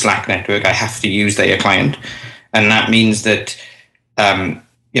connect to the Slack network. I have to use their client. And that means that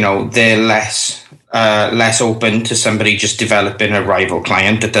they're less open to somebody just developing a rival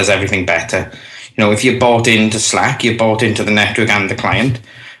client that does everything better. If you're bought into Slack, you're bought into the network and the client.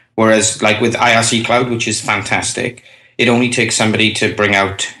 Whereas like with IRC Cloud, which is fantastic, it only takes somebody to bring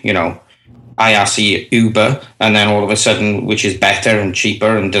out, IRC Uber, and then all of a sudden, which is better and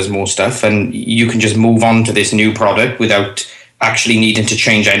cheaper and does more stuff, and you can just move on to this new product without actually needing to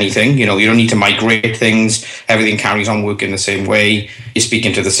change anything. You don't need to migrate things. Everything carries on working the same way. You're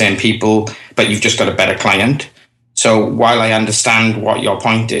speaking to the same people, but you've just got a better client. So while I understand what your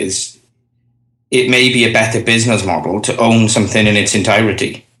point is, it may be a better business model to own something in its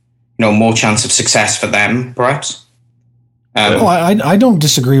entirety. More chance of success for them, perhaps. I don't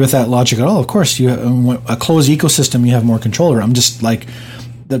disagree with that logic at all. Of course, you a closed ecosystem, you have more control over. I'm just like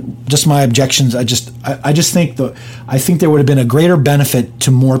just my objections. I think I think there would have been a greater benefit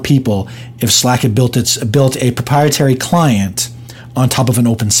to more people if Slack had built a proprietary client on top of an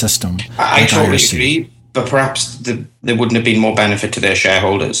open system. I totally agree, but perhaps there wouldn't have been more benefit to their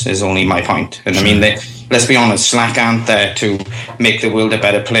shareholders. Is only my point. And sure. I mean, let's be honest, Slack aren't there to make the world a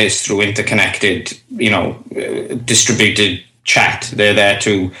better place through interconnected, distributed chat. They're there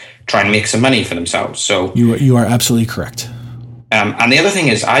to try and make some money for themselves. So you are absolutely correct. And the other thing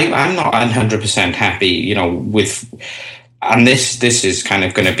is, I'm not 100% happy, with, and this is kind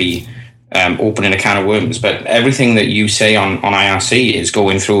of going to be opening a can of worms, but everything that you say on IRC is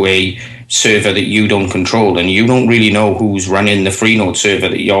going through a server that you don't control, and you don't really know who's running the Freenode server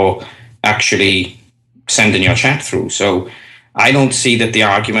that you're actually sending your chat through. So I don't see that the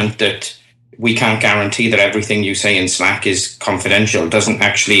argument that we can't guarantee that everything you say in Slack is confidential doesn't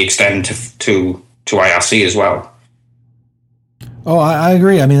actually extend to IRC as well. Oh, I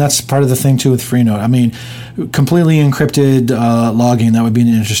agree. I mean, that's part of the thing too with Freenode. I mean, completely encrypted logging, that would be an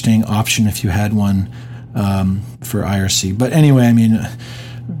interesting option if you had one for IRC. But anyway, I mean,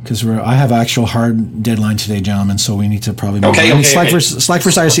 because I have actual hard deadline today, gentlemen, so we need to probably move on. Slack versus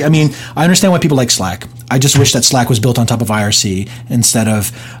IRC. I mean, I understand why people like Slack. I just wish that Slack was built on top of IRC instead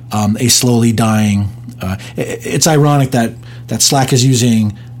of a slowly dying. It's ironic that Slack is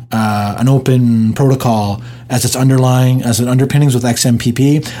using an open protocol as its underpinnings with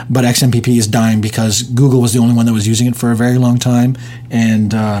XMPP, but XMPP is dying because Google was the only one that was using it for a very long time,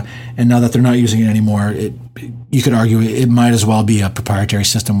 and now that they're not using it anymore, you could argue it might as well be a proprietary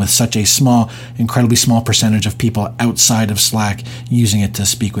system with such a incredibly small percentage of people outside of Slack using it to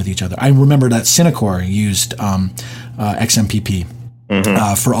speak with each other. I remember that Synacor used XMPP.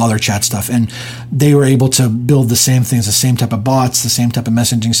 For all their chat stuff. And they were able to build the same things, the same type of bots, the same type of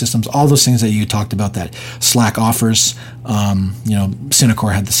messaging systems, all those things that you talked about that Slack offers.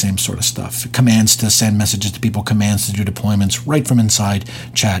 Synacor had the same sort of stuff. Commands to send messages to people, commands to do deployments right from inside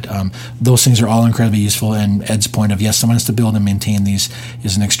chat. Those things are all incredibly useful. And Ed's point of, yes, someone has to build and maintain these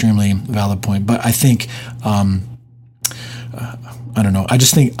is an extremely valid point. But I think... I don't know. I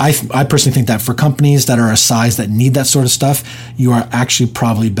personally think that for companies that are a size that need that sort of stuff, you are actually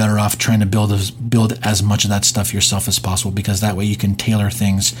probably better off trying to build as much of that stuff yourself as possible, because that way you can tailor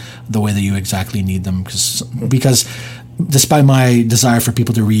things the way that you exactly need them. Because despite my desire for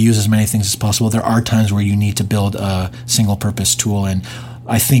people to reuse as many things as possible, there are times where you need to build a single purpose tool, and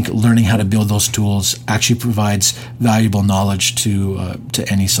I think learning how to build those tools actually provides valuable knowledge to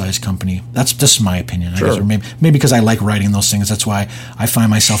any size company. That's just my opinion. Sure. I guess, or maybe because I like writing those things. That's why I find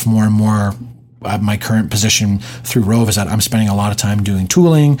myself more and more at my current position through Rove is that I'm spending a lot of time doing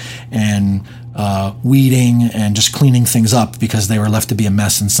tooling and weeding and just cleaning things up because they were left to be a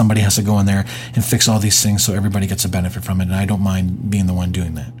mess, and somebody has to go in there and fix all these things so everybody gets a benefit from it. And I don't mind being the one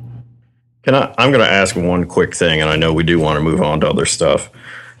doing that. I'm going to ask one quick thing, and I know we do want to move on to other stuff.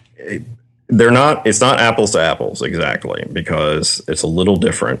 It's not apples to apples exactly, because it's a little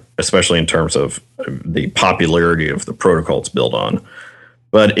different, especially in terms of the popularity of the protocol it's built on.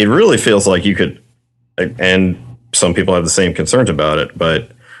 But it really feels like you could, and some people have the same concerns about it, but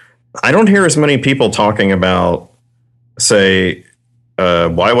I don't hear as many people talking about, say,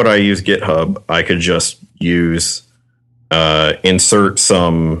 why would I use GitHub? I could just use insert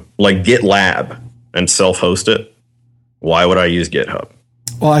some like GitLab and self-host it. Why would I use GitHub?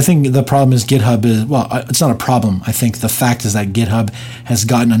 Well, I think the problem is GitHub is, it's not a problem. I think the fact is that GitHub has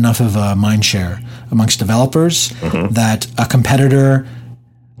gotten enough of a mind share amongst developers that a competitor,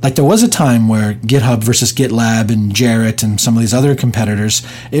 like there was a time where GitHub versus GitLab and Jarrett and some of these other competitors,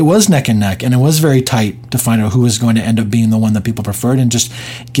 it was neck and neck, and it was very tight to find out who was going to end up being the one that people preferred. And just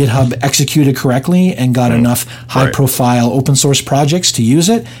GitHub executed correctly and got enough high-profile open source projects to use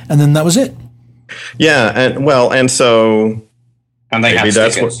it, and then that was it. Yeah, and maybe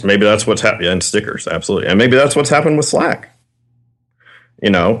that's what's happened. Yeah, and stickers, absolutely, and maybe that's what's happened with Slack.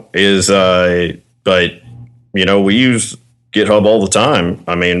 is, but, we use GitHub all the time.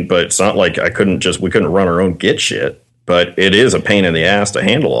 I mean, but it's not like we couldn't run our own Git shit, but it is a pain in the ass to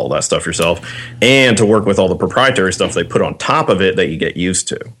handle all that stuff yourself and to work with all the proprietary stuff they put on top of it that you get used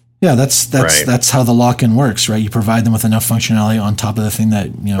to. Yeah, that's how the lock-in works, right? You provide them with enough functionality on top of the thing that,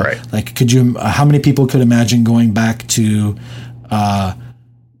 right. Like, how many people could imagine going back to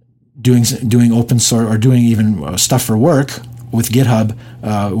doing open source or doing even stuff for work with GitHub,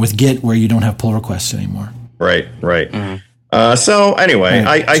 with Git, where you don't have pull requests anymore? Right. Mm-hmm. So anyway,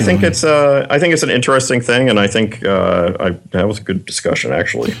 I think it's an interesting thing, and I think that was a good discussion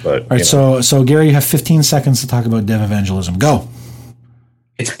actually. But all right, so Gary, you have 15 seconds to talk about dev evangelism. Go.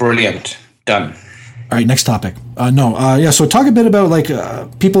 It's brilliant. Done. All right, next topic. So talk a bit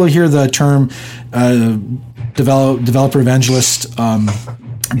about people hear the term developer evangelist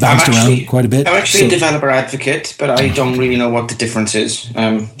bounced around quite a bit. I'm actually a developer advocate, but I don't really know what the difference is.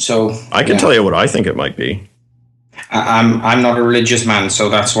 So I can tell you what I think it might be. I'm not a religious man, so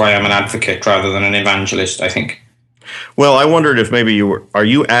that's why I'm an advocate rather than an evangelist, I think. Well, I wondered if maybe are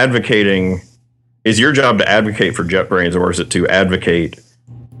you advocating? Is your job to advocate for JetBrains, or is it to advocate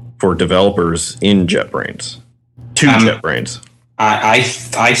for developers in JetBrains, to JetBrains?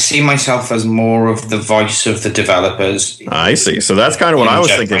 I see myself as more of the voice of the developers. I see. So that's kind of what I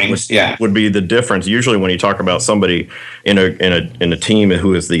was thinking would be the difference. Usually when you talk about somebody in a team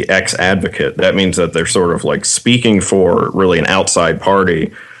who is the ex-advocate, that means that they're sort of like speaking for really an outside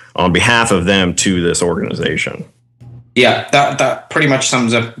party on behalf of them to this organization. Yeah, that pretty much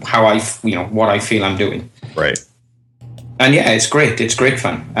sums up how what I feel I'm doing. Right. And yeah, it's great. It's great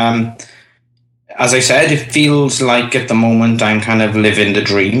fun. As I said, it feels like at the moment I'm kind of living the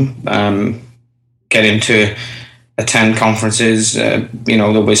dream. Getting to attend conferences, that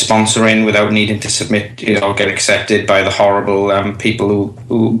we're sponsoring without needing to submit, get accepted by the horrible people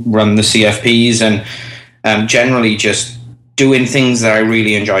who run the CFPs, and generally just doing things that I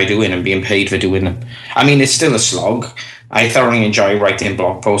really enjoy doing and being paid for doing them. I mean, it's still a slog. I thoroughly enjoy writing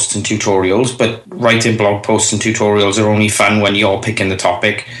blog posts and tutorials, but writing blog posts and tutorials are only fun when you're picking the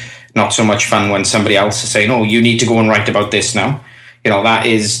topic. Not so much fun when somebody else is saying, oh, you need to go and write about this now. That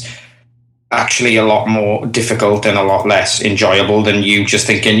is actually a lot more difficult and a lot less enjoyable than you just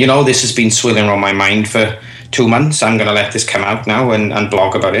thinking, this has been swirling around my mind for 2 months. I'm going to let this come out now and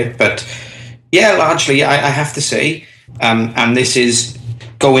blog about it. But yeah, largely, I have to say, and this is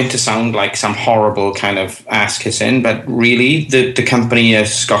going to sound like some horrible kind of ass kissing, but really the company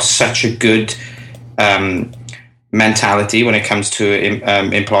has got such a good mentality when it comes to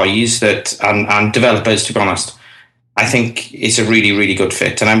employees and developers, to be honest. I think it's a really, really good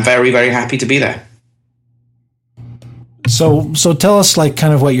fit, and I'm very, very happy to be there. So tell us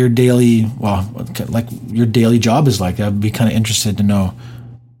kind of what your daily job is like. I'd be kind of interested to know.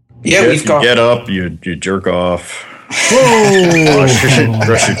 Yeah, you get up, you jerk off.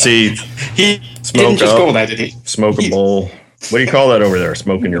 Brush your teeth. He didn't just go there, did he? Smoke a bowl. What do you call that over there?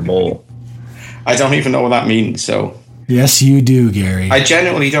 Smoking your bowl. I don't even know what that means. So yes, you do, Gary. I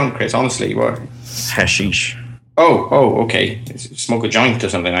genuinely don't, Chris. Honestly, what? Hashish. Oh, okay. Smoke a joint or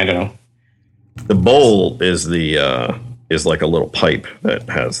something. I don't know. The bowl is is like a little pipe that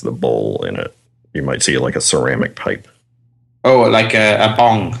has the bowl in it. You might see like a ceramic pipe. Oh, like a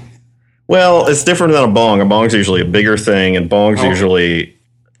bong. Well, it's different than a bong. A bong's usually a bigger thing, and bongs usually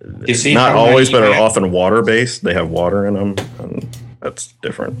not always, but are often water based. They have water in them, and that's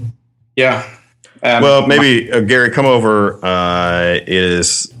different. Yeah. Well, maybe Gary, come over.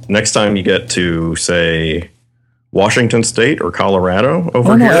 Is next time you get to say Washington State or Colorado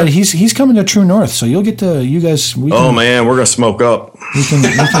over here? No, he's coming to True North, so you'll get to you guys. Man, we're gonna smoke up. We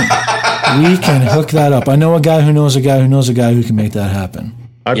can hook that up. I know a guy who knows a guy who knows a guy who can make that happen.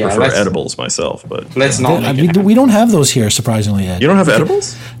 I prefer edibles myself, but let's not. We don't have those here, surprisingly, Ed. You don't have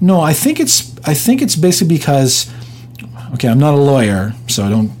edibles? No, I think it's basically because. Okay, I'm not a lawyer, so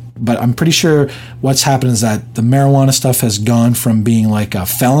don't. But I'm pretty sure what's happened is that the marijuana stuff has gone from being like a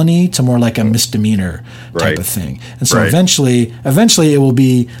felony to more like a misdemeanor type of thing. And so eventually it will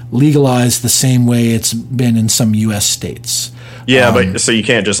be legalized the same way it's been in some U.S. states. Yeah, but so you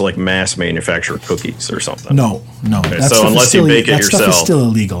can't just like mass manufacture cookies or something. No. Okay, so unless you bake it yourself, stuff is still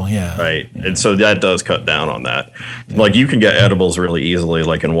illegal. Yeah, right. Yeah. And so that does cut down on that. Yeah. Like you can get edibles really easily,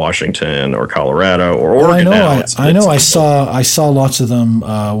 like in Washington or Colorado or Oregon. I know. I saw lots of them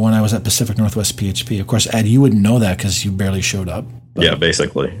when I was at Pacific Northwest PHP. Of course, Ed, you wouldn't know that because you barely showed up. But. Yeah,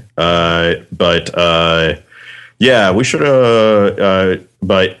 basically. Yeah, we should.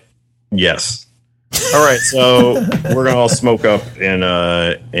 But yes. All right, so we're gonna all smoke up in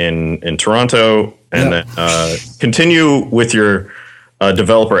Toronto, and then continue with your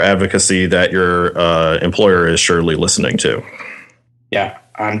developer advocacy that your employer is surely listening to. Yeah,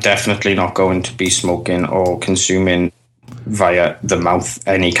 I'm definitely not going to be smoking or consuming via the mouth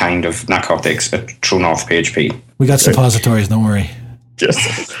any kind of narcotics at True North PHP. We got suppositories, don't worry. Just,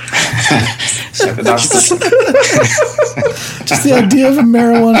 So that's Just the idea of a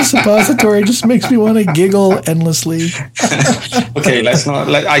marijuana suppository just makes me want to giggle endlessly. okay. Let's not.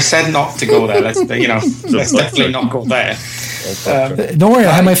 I said not to go there. Let's definitely not go there. Don't worry,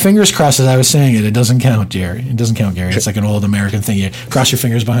 I had my fingers crossed as I was saying it. It doesn't count, Jerry. It doesn't count, Gary. It's like an old American thing. You cross your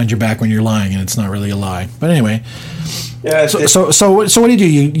fingers behind your back when you're lying, and it's not really a lie. But anyway, Yeah. so what do you do?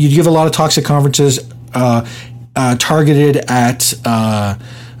 You give a lot of talks at conferences targeted at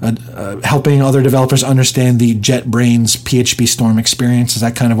helping other developers understand the JetBrains PHP Storm experience. Is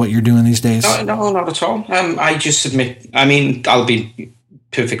that kind of what you're doing these days? No, not at all. I just submit. I mean, I'll be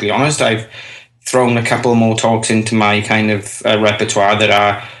perfectly honest. I've thrown a couple more talks into my kind of repertoire that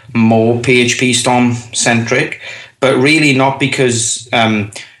are more PHP Storm centric, but really not because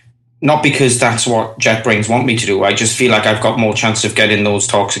that's what JetBrains want me to do. I just feel like I've got more chance of getting those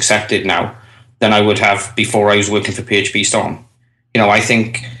talks accepted now than I would have before I was working for PHP Storm. I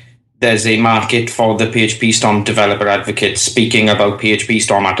think there's a market for the PHP Storm developer advocate speaking about PHP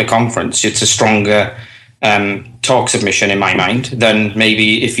Storm at a conference. It's a stronger talk submission in my mind than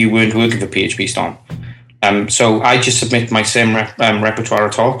maybe if you weren't working for PHP Storm. So I just submit my same repertoire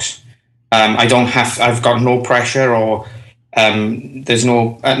of talks. I've got no pressure or there's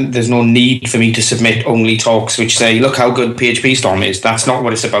no need for me to submit only talks which say, look how good PHP Storm is. That's not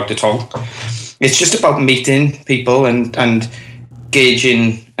what it's about to talk. It's just about meeting people and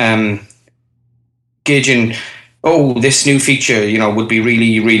gauging, this new feature, would be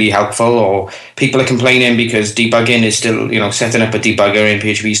really, really helpful, or people are complaining because debugging is still, setting up a debugger in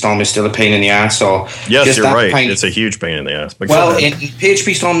PHP Storm is still a pain in the ass, or yes, you're right. It's a huge pain in the ass. But well, in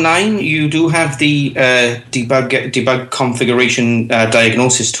PHP Storm 9, you do have the debug configuration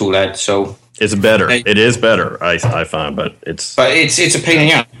diagnosis tool, Ed. So it's better. It is better, I find, but it's a pain in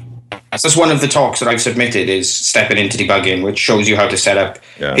the ass. That's one of the talks that I've submitted is stepping into debugging, which shows you how to set up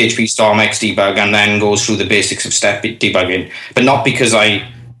PHP Storm XDebug and then goes through the basics of step debugging. But not because I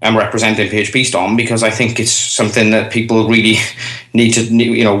am representing PHP Storm, because I think it's something that people really need to,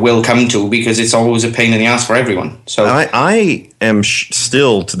 will come to, because it's always a pain in the ass for everyone. So I am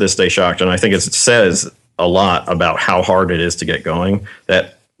still to this day shocked, and I think it says a lot about how hard it is to get going,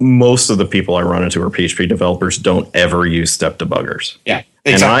 that most of the people I run into are PHP developers don't ever use step debuggers. Yeah.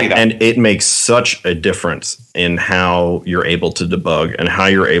 Exactly and it makes such a difference in how you're able to debug and how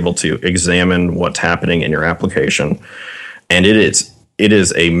you're able to examine what's happening in your application. And it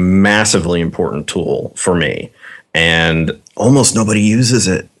is a massively important tool for me. And almost nobody uses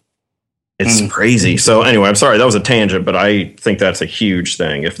it. It's crazy. So anyway, I'm sorry, that was a tangent, but I think that's a huge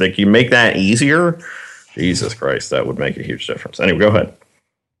thing. If you make that easier, Jesus Christ, that would make a huge difference. Anyway, go ahead.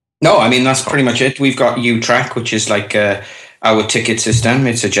 No, I mean, that's pretty much it. We've got UTrack, which is like our ticket system.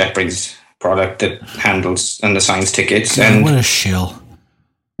 It's a JetBrains product that handles and assigns tickets. And what a shill.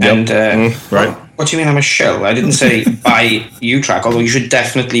 And right. What do you mean I'm a shill? I didn't say buy UTrack, although you should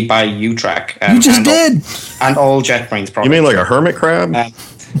definitely buy UTrack. You just did. And all JetBrains products. You mean like a hermit crab? No,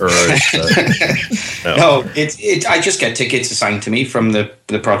 I just get tickets assigned to me from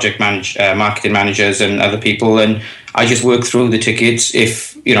the project marketing managers and other people, and I just work through the tickets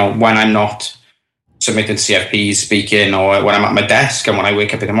if, when I'm not submitting CFPs, speaking, or when I'm at my desk, and when I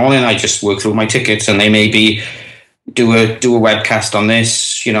wake up in the morning, I just work through my tickets, and they maybe do a webcast on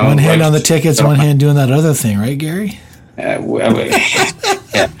this, One hand on the tickets, one hand doing that other thing, right, Gary? Yeah.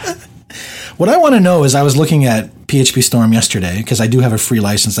 What I want to know is, I was looking at PHP Storm yesterday, because I do have a free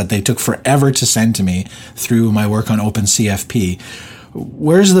license that they took forever to send to me through my work on OpenCFP.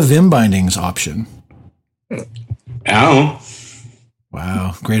 Where's the Vim bindings option? Oh.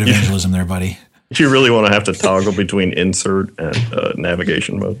 Wow. Great evangelism there, buddy. You really want to have to toggle between insert and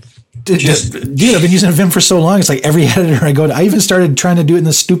navigation mode. Dude, I've been using Vim for so long. It's like every editor I go to. I even started trying to do it in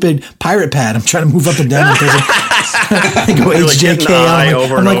the stupid pirate pad. I'm trying to move up and down. I go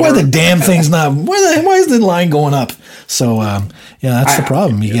HJK. I'm like, why the damn thing's not? Why is the line going up? So that's the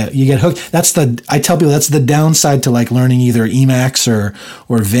problem. You get hooked. I tell people that's the downside to like learning either Emacs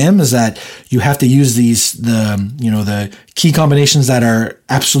or Vim, is that you have to use the key combinations that are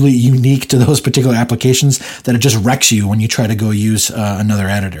absolutely unique to those particular applications, that it just wrecks you when you try to go use another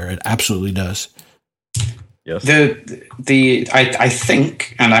editor. It absolutely does. Yes. I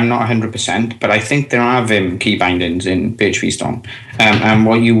think, and I'm not 100%, but I think there are Vim key bindings in PHP Storm. And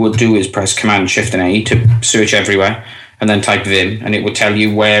what you would do is press Command Shift and A to search everywhere, and then type Vim, and it would tell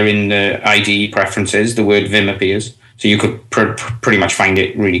you where in the IDE preferences the word Vim appears. So you could pretty much find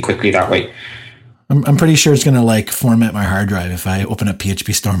it really quickly that way. I'm pretty sure it's going to like format my hard drive if I open up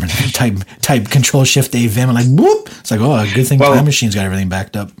PHP Storm and type Control-Shift-A Vim and like, whoop. It's like, oh, good thing my machine's got everything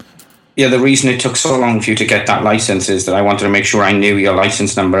backed up. Yeah, the reason it took so long for you to get that license is that I wanted to make sure I knew your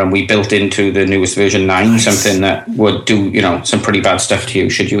license number, and we built into the newest version 9 something that would do, some pretty bad stuff to you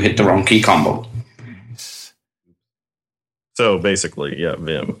should you hit the wrong key combo. So basically, yeah,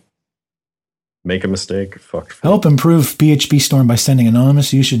 Vim. Make a mistake, fuck. Help improve PHP Storm by sending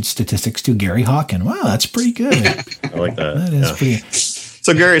anonymous usage statistics to Gary Hawken. Wow, that's pretty good. I like that. That is pretty.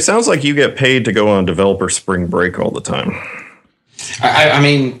 So Gary, it sounds like you get paid to go on developer spring break all the time. I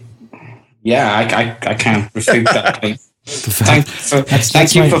mean, yeah, I can't refute that.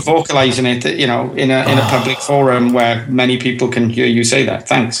 Thank you for vocalizing it, in a public forum where many people can hear you say that.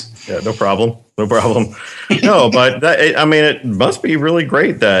 Thanks. Yeah, no problem. No, but it must be really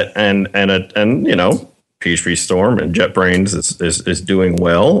great that and PHP Storm and JetBrains is doing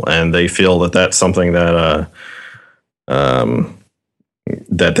well, and they feel that that's something that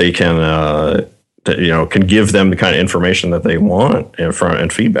that they can can give them the kind of information that they want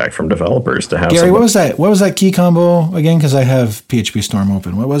and feedback from developers to have. Gary, what was that key combo again? Because I have PHP Storm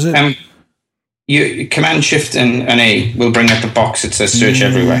open. What was it? You Command Shift and A will bring up the box. It says search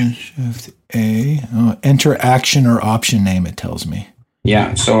everywhere. Shift A. Oh, enter action or option name. It tells me.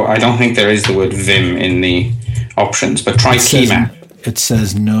 Yeah. So I don't think there is the word Vim in the options, but try key map. It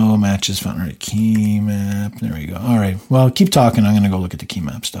says no matches found. All right, key map. There we go. All right. Well, keep talking. I'm going to go look at the key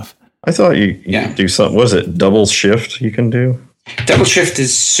map stuff. I thought you do something. Was it double shift you can do? Double shift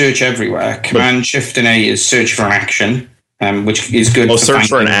is search everywhere. Command Shift and A is search for an action, which is good. Oh, search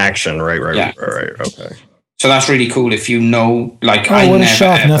for an action. Right. Okay. So that's really cool if you know, like, what a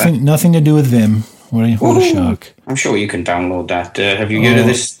shock. Nothing to do with Vim. What a shock. I'm sure you can download that. Have you heard of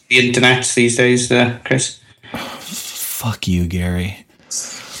the internet these days, Chris? Fuck you, Gary.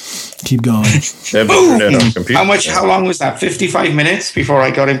 Keep going. How long was that? 55 minutes before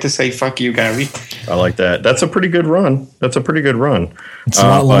I got him to say "fuck you, Gary." I like that. That's a pretty good run. It's a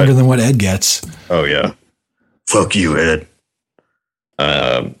lot longer than what Ed gets. Oh yeah. Fuck you, Ed.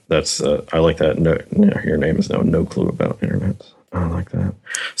 I like that. Your name is no clue about internet. I like that.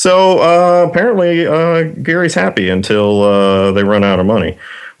 So apparently Gary's happy until they run out of money,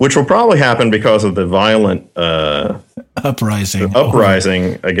 which will probably happen because of the violent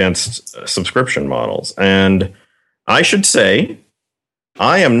uprising against subscription models. And I should say,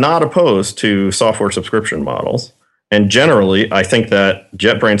 I am not opposed to software subscription models. And generally, I think that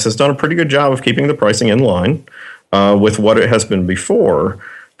JetBrains has done a pretty good job of keeping the pricing in line with what it has been before.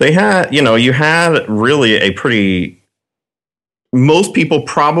 They had, you had really most people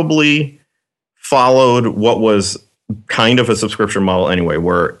probably followed what was kind of a subscription model anyway,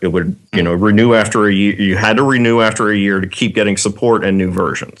 where it would, renew after a year. You had to renew after a year to keep getting support and new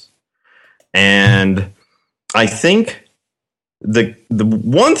versions. And I think the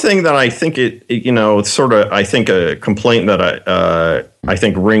one thing that I think I think a complaint that I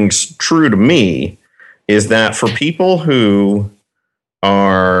think rings true to me is that for people who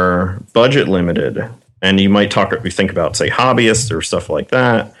are budget limited, and you might think about, say, hobbyists or stuff like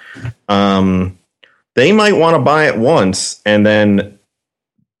that, they might want to buy it once, and then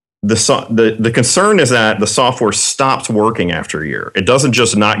the concern is that the software stops working after a year. It doesn't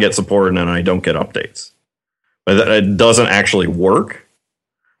just not get supported and I don't get updates, but it doesn't actually work.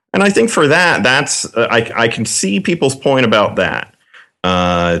 And I think for that, that's I can see people's point about that.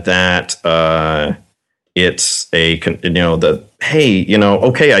 It's okay,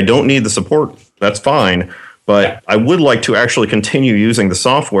 I don't need the support. That's fine, but I would like to actually continue using the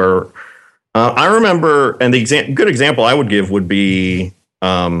software. I remember, and the good example I would give would be,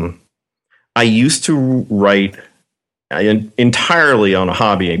 I used to write entirely on a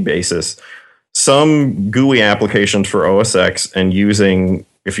hobby basis some GUI applications for OS X, and using,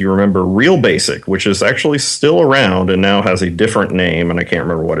 if you remember, Real Basic, which is actually still around and now has a different name, and I can't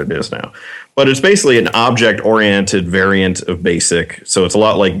remember what it is now. But it's basically an object-oriented variant of BASIC, so it's a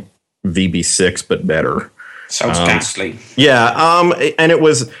lot like VB6 but better. Sounds ghastly. Yeah, and it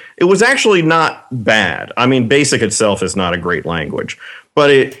was actually not bad. I mean, BASIC itself is not a great language, but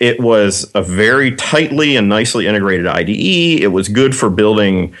it was a very tightly and nicely integrated IDE. It was good for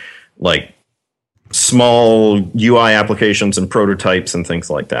building like small UI applications and prototypes and things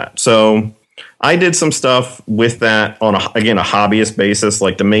like that. So I did some stuff with that on a hobbyist basis.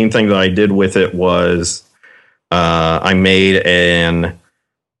 Like the main thing that I did with it was I made a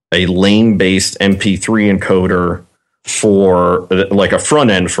lame-based MP3 encoder for like a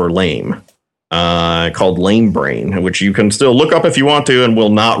front end for Lame called LameBrain, which you can still look up if you want to and will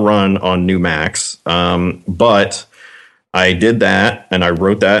not run on new Macs. But I did that, and I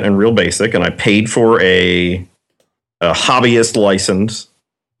wrote that in Real Basic, and I paid for a hobbyist license,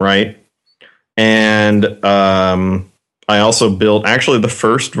 right? And I also built, actually, the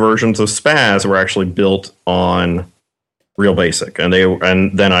first versions of Spaz were actually built on Real Basic, and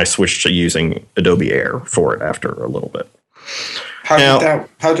then I switched to using Adobe Air for it after a little bit.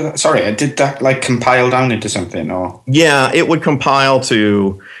 Did that like compile down into something, or? Yeah, it would compile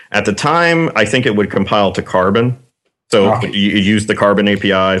to, at the time, I think it would compile to Carbon. So you use the Carbon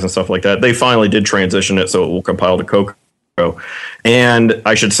APIs and stuff like that. They finally did transition it so it will compile to Cocoa. And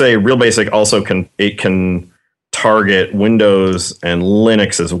I should say Real Basic also can target Windows and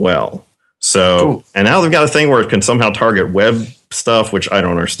Linux as well. So, cool. And now they've got a thing where it can somehow target web stuff, which I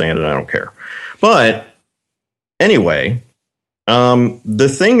don't understand and I don't care. But anyway,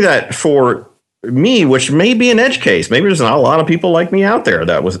 the thing that for me, which may be an edge case, maybe there's not a lot of people like me out there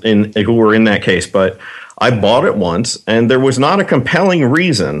who were in that case, but I bought it once and there was not a compelling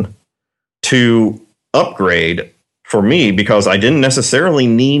reason to upgrade for me because I didn't necessarily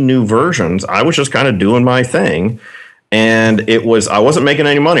need new versions. I was just kind of doing my thing, and I wasn't making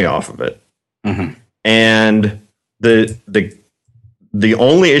any money off of it. Mm-hmm. And the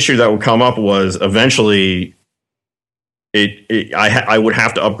only issue that would come up was eventually I would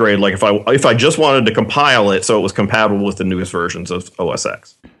have to upgrade. Like if I just wanted to compile it so it was compatible with the newest versions of OS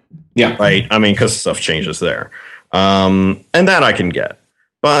X. Yeah. Right. I mean, because stuff changes there. And that I can get.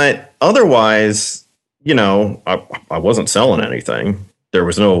 But otherwise, I wasn't selling anything. There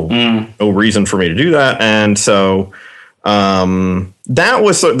was no reason for me to do that. And so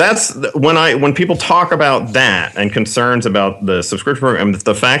that's when people talk about that and concerns about the subscription program,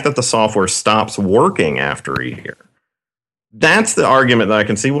 the fact that the software stops working after a year. That's the argument that I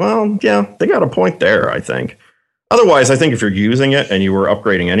can see. Well, yeah, they got a point there, I think. Otherwise, I think if you're using it and you were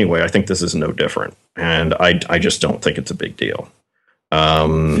upgrading anyway, I think this is no different. And I just don't think it's a big deal.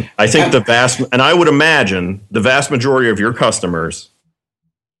 I think and I would imagine the vast majority of your customers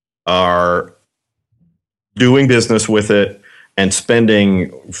are doing business with it, and spending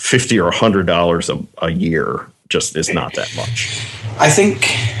 $50 or $100 a year just is not that much. I think,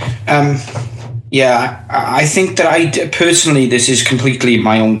 I think that I personally, this is completely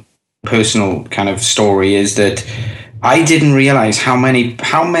my own personal kind of story, is that I didn't realize how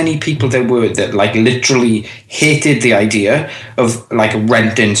many people there were that like literally hated the idea of like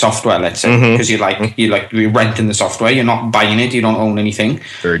renting software, let's say, because you're renting the software, you're not buying it, you don't own anything.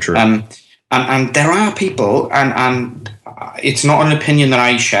 Very true. And there are people, and it's not an opinion that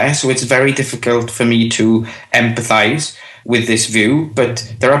I share, so it's very difficult for me to empathize with this view.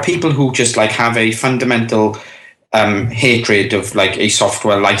 But there are people who just like have a fundamental hatred of like a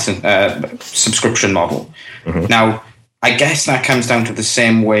software license subscription model. Mm-hmm. Now, I guess that comes down to the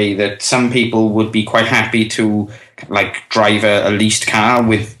same way that some people would be quite happy to like drive a leased car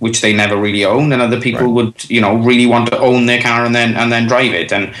with which they never really own, and other people would, really want to own their car and then drive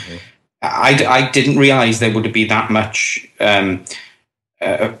it. And I didn't realize there would be that much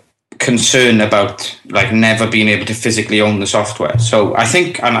concern about like never being able to physically own the software. So I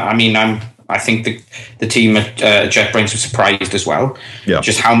think, I think the team at JetBrains was surprised as well. Yeah.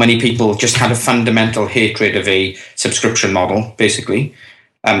 Just how many people just had a fundamental hatred of a subscription model, basically.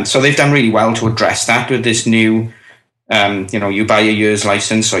 So they've done really well to address that with this new, you buy a year's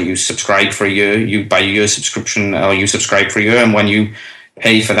license or you subscribe for a year, you buy a year's subscription or you subscribe for a year, and when you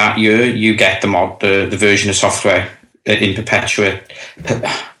pay for that year, you get the version of software in perpetuate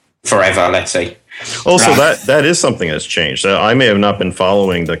forever, let's say. Also, that is something that's changed. I may have not been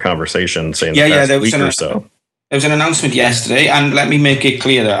following the conversation, say, in the past week or so. There was an announcement yesterday, and let me make it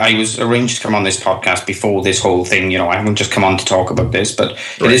clear that I was arranged to come on this podcast before this whole thing. I haven't just come on to talk about this, but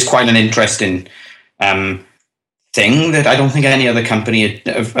it is quite an interesting thing that I don't think any other company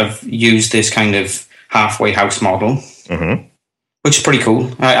have used this kind of halfway house model, which is pretty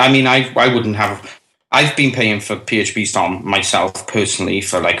cool. I wouldn't have. I've been paying for PHP Storm myself personally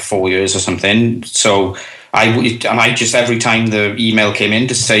for like 4 years or something. So I just every time the email came in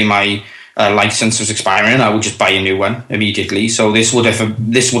to say my license was expiring, I would just buy a new one immediately. So this would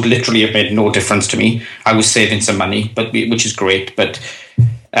literally have made no difference to me. I was saving some money, which is great. But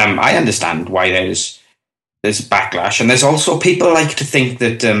I understand why there's backlash, and there's also people like to think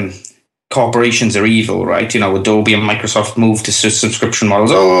that corporations are evil, right? Adobe and Microsoft moved to subscription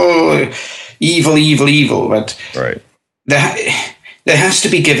models. Oh, evil. But there has to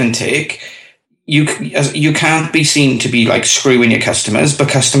be give and take. You can't be seen to be like screwing your customers, but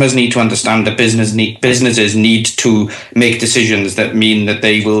customers need to understand that businesses need to make decisions that mean that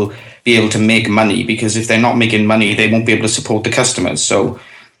they will be able to make money, because if they're not making money, they won't be able to support the customers. So,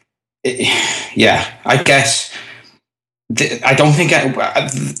 I guess I don't think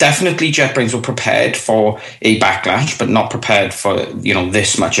definitely JetBrains were prepared for a backlash, but not prepared for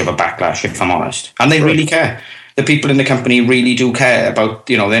this much of a backlash, if I'm honest. And they really care. The people in the company really do care about,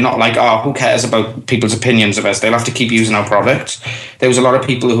 they're not like, who cares about people's opinions of us? They'll have to keep using our products. There was a lot of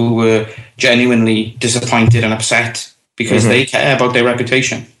people who were genuinely disappointed and upset because they care about their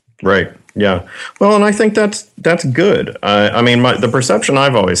reputation. Right. Yeah. Well, and I think that's good. I mean, the perception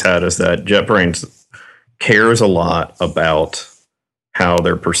I've always had is that JetBrains cares a lot about how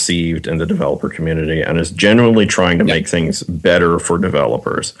they're perceived in the developer community and is genuinely trying to make things better for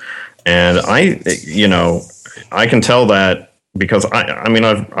developers. And I can tell that because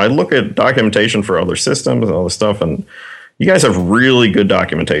I look at documentation for other systems and all this stuff, and you guys have really good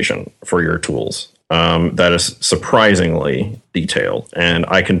documentation for your tools. That is surprisingly detailed. And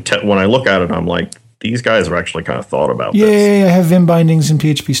I can tell when I look at it, I'm like, these guys have actually kind of thought about this. Yeah, I have Vim bindings in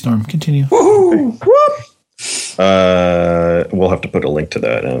PHP Storm. Continue. Woohoo! We'll have to put a link to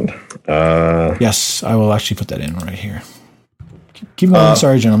that in. Yes, I will actually put that in right here. Keep going.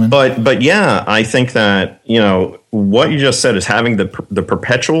 Sorry, gentlemen. But yeah, I think that, what you just said is having the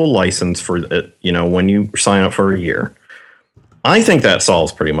perpetual license for it, when you sign up for a year. I think that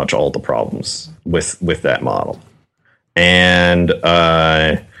solves pretty much all the problems with that model. And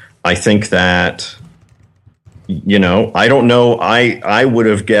I think that, I don't know. I would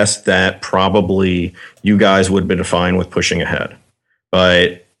have guessed that probably you guys would have been fine with pushing ahead.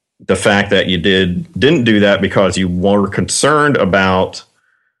 But the fact that you didn't do that because you were concerned about,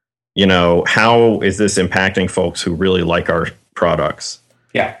 how is this impacting folks who really like our products?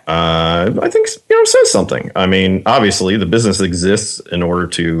 Yeah. I think, says something. I mean, obviously the business exists in order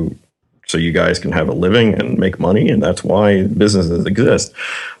so you guys can have a living and make money, and that's why businesses exist.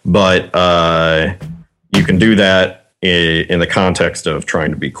 But you can do that in the context of trying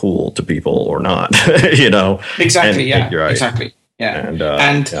to be cool to people or not, Exactly. And, right. Exactly. Yeah.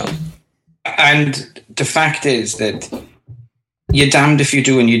 And the fact is that you're damned if you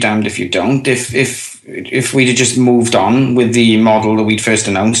do and you're damned if you don't. If we'd have just moved on with the model that we'd first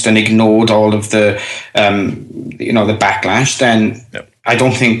announced and ignored all of the, the backlash, then I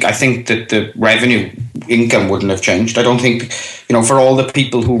think that the revenue income wouldn't have changed. I don't think, for all the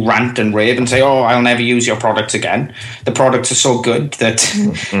people who rant and rave and say, I'll never use your products again. The products are so good that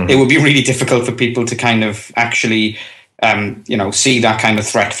it would be really difficult for people to kind of actually, see that kind of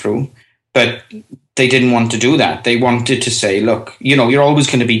threat through. But they didn't want to do that. They wanted to say, look, you're always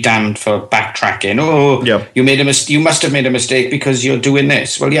going to be damned for backtracking. You made a you must have made a mistake because you're doing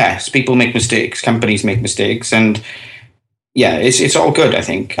this. Well, yes, people make mistakes. Companies make mistakes. And yeah, it's all good, I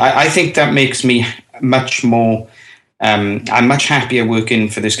think. I think that makes me much more, I'm much happier working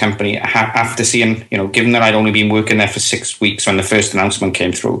for this company after seeing, given that I'd only been working there for 6 weeks when the first announcement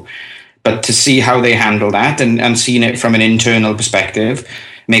came through. But to see how they handle that and seeing it from an internal perspective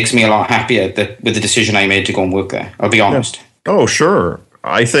makes me a lot happier with the decision I made to go and work there. I'll be honest. Yeah. Oh, sure.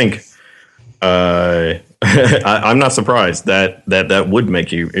 I think I'm not surprised that would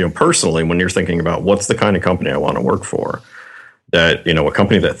make you, personally, when you're thinking about what's the kind of company I want to work for, that, a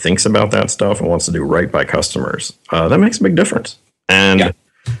company that thinks about that stuff and wants to do right by customers, that makes a big difference. And,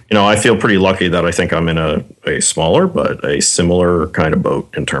 I feel pretty lucky that I think I'm in a smaller but a similar kind of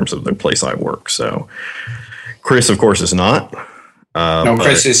boat in terms of the place I work. So Chris, of course, is not. No,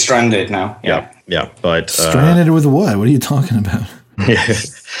 Chris is stranded now. Yeah. But stranded with what? What are you talking about?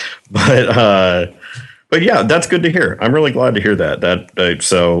 But yeah, that's good to hear. I'm really glad to hear that.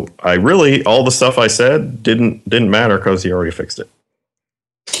 So I really, all the stuff I said didn't matter because he already fixed it.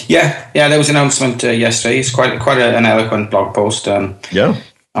 Yeah. There was an announcement yesterday. It's quite an eloquent blog post.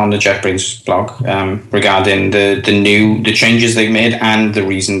 On the JetBrains blog regarding the changes they've made and the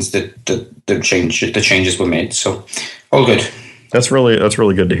reasons that the changes were made. So all good. That's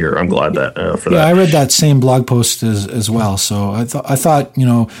really good to hear. I'm glad that for that. Yeah, I read that same blog post as well. So I thought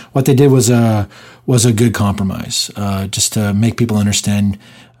what they did was a good compromise, just to make people understand,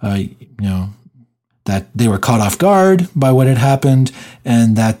 that they were caught off guard by what had happened,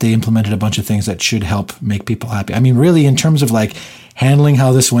 and that they implemented a bunch of things that should help make people happy. I mean, really, in terms of like handling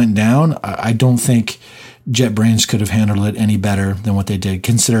how this went down, I don't think JetBrains could have handled it any better than what they did.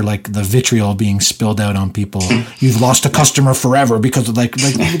 Consider like the vitriol being spilled out on people. You've lost a customer forever because of like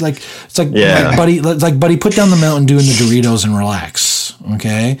it's like buddy, put down the Mountain Dew and the Doritos and relax.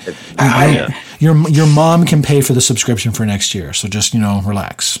 Okay, your mom can pay for the subscription for next year, so just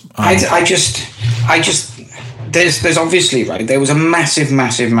relax. I just there's obviously, right, there was a massive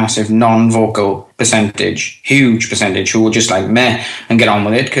non-vocal percentage, huge percentage, who were just like meh and get on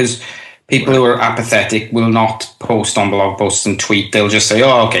with it, because people who are apathetic will not post on blog posts and tweet. They'll just say,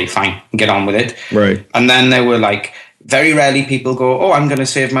 okay, fine, get on with it. Right. And then there were like very rarely people go, "Oh, I'm going to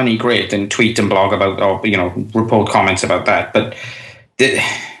save money." Great, and tweet and blog about, or report comments about that. But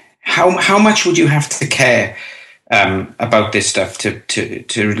how much would you have to care about this stuff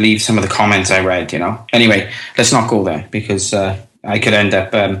to leave some of the comments I read? Anyway, let's not go there because I could end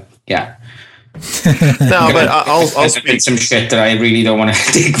up No, but I'll speak some shit that I really don't want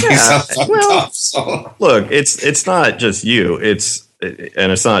to dig myself out of. So. Look, it's not just you. It's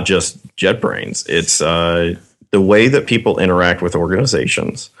not just JetBrains. It's the way that people interact with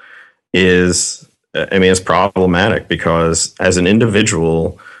organizations is. I mean, it's problematic because as an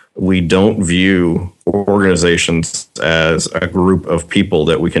individual, we don't view organizations as a group of people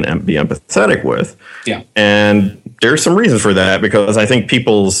that we can be empathetic with. Yeah, and there's some reasons for that because I think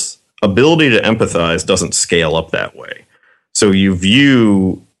people's ability to empathize doesn't scale up that way. So you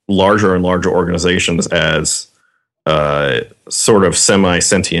view larger and larger organizations as sort of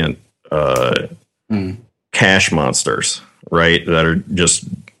semi-sentient cash monsters, right? That are just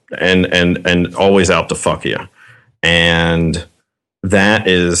and always out to fuck you. And that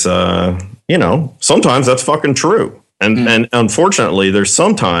is, sometimes that's fucking true. And unfortunately, there's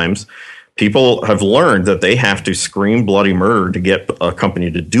sometimes people have learned that they have to scream bloody murder to get a company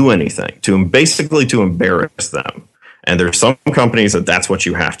to do anything, to embarrass them. And there's some companies that's what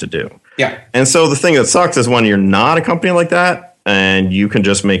you have to do. Yeah. And so the thing that sucks is when you're not a company like that and you can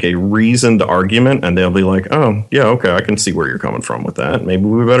just make a reasoned argument and they'll be like, oh, yeah, okay, I can see where you're coming from with that. Maybe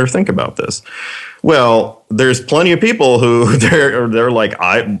we better think about this. Well, there's plenty of people who they're like,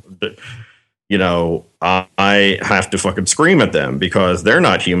 I have to fucking scream at them because they're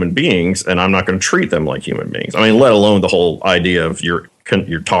not human beings and I'm not going to treat them like human beings. I mean, let alone the whole idea of you're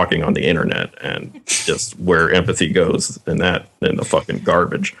talking on the internet and just where empathy goes in the fucking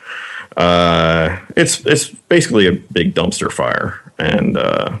garbage. It's basically a big dumpster fire. And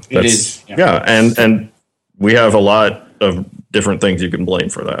it is. Yeah. And we have a lot of different things you can blame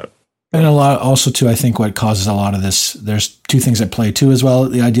for that. And a lot also too, I think what causes a lot of this, there's two things at play too as well.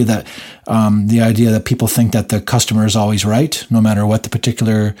 The idea that people think that the customer is always right, no matter what the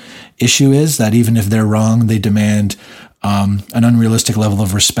particular issue is, that even if they're wrong, they demand an unrealistic level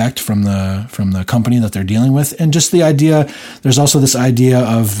of respect from the company that they're dealing with. And just the idea, there's also this idea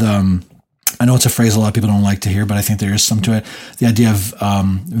of I know it's a phrase a lot of people don't like to hear, but I think there is some to it. The idea of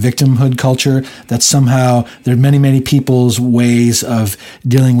victimhood culture, that somehow there are many, many people's ways of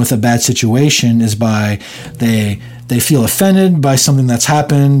dealing with a bad situation is by they feel offended by something that's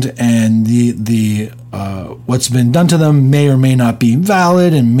happened, and the what's been done to them may or may not be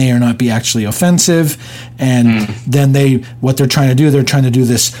valid and may or not be actually offensive. And then they're trying to do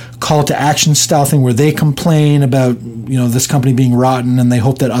this call to action style thing where they complain about, this company being rotten, and they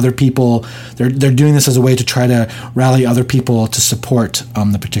hope that other people, they're doing this as a way to try to rally other people to support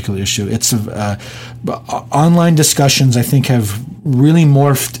the particular issue. It's online discussions, I think, have really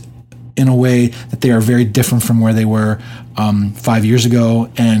morphed in a way that they are very different from where they were 5 years ago.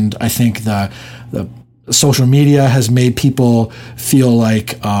 And I think the social media has made people feel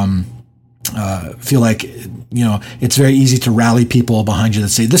like it's very easy to rally people behind you that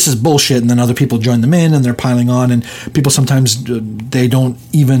say this is bullshit, and then other people join them in and they're piling on, and people sometimes they don't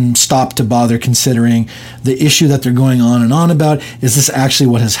even stop to bother considering the issue that they're going on and on about. Is this actually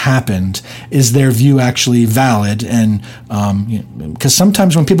what has happened? Is their view actually valid? And because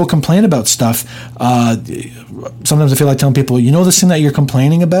sometimes when people complain about stuff, sometimes I feel like telling people, this thing that you're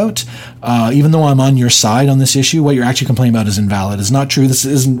complaining about, even though I'm on your side on this issue, what you're actually complaining about is invalid. It's not true. This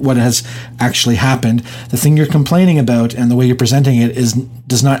isn't what has actually happened. The thing you're complaining about and the way you're presenting it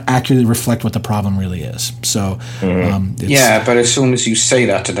does not accurately reflect what the problem really is. So, but as soon as you say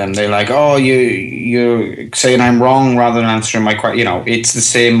that to them, they're like, "Oh, you're saying I'm wrong," rather than answering my question. It's the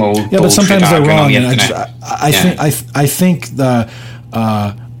same old. Yeah, but sometimes they're wrong. And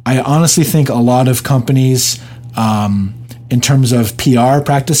I honestly think a lot of companies, in terms of PR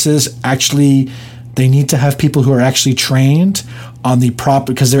practices, actually, they need to have people who are actually trained on the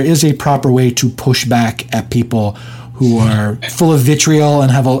proper, because there is a proper way to push back at people who are full of vitriol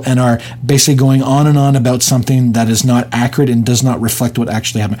and are basically going on and on about something that is not accurate and does not reflect what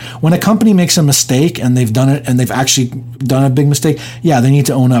actually happened. When a company makes a mistake and they've done it and they've actually done a big mistake, yeah, they need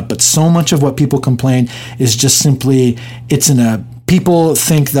to own up. But so much of what people complain is just simply people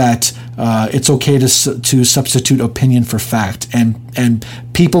think that it's okay to substitute opinion for fact, and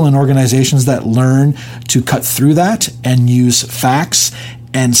people in organizations that learn to cut through that and use facts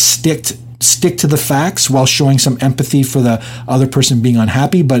and stick to the facts while showing some empathy for the other person being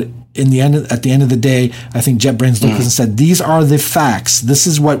unhappy, but at the end of the day, I think JetBrains looked at us and said, "These are the facts. This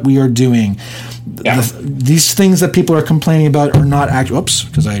is what we are doing. Yeah. These things that people are complaining about are not actual." Oops,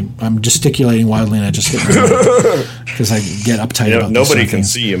 because I'm gesticulating wildly and I just hit because I get uptight about nobody these can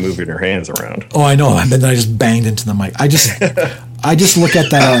things. see you moving your hands around. Oh, I know. And then I just banged into the mic. I just look at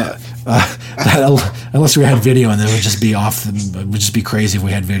that. Unless we had video, and then it would just be off. It would just be crazy if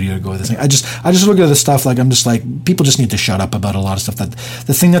we had video to go with this thing. I just look at the stuff like I'm just like, people just need to shut up about a lot of stuff. That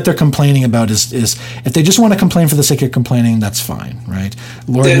the thing that they're complaining about is if they just want to complain for the sake of complaining, that's fine, right?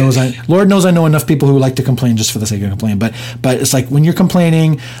 Lord knows I know enough people who like to complain just for the sake of complaining. But it's like when you're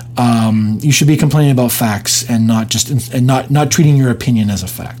complaining, you should be complaining about facts and not treating your opinion as a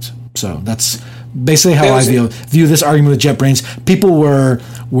fact. So that's basically how I view this argument with JetBrains. People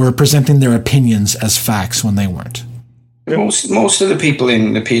were presenting their opinions as facts when they weren't. Most of the people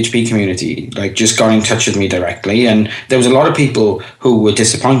in the PHP community like just got in touch with me directly, and there was a lot of people who were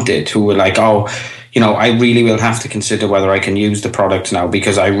disappointed, who were like, "Oh, I really will have to consider whether I can use the product now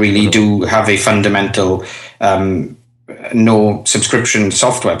because I really do have a fundamental no subscription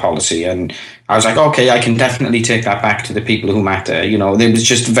software policy." And I was like, okay, I can definitely take that back to the people who matter. It was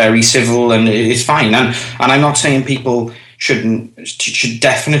just very civil, and it's fine. And I'm not saying people should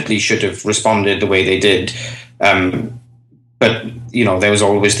have responded the way they did. But there was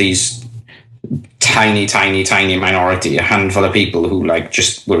always these tiny minority, a handful of people who like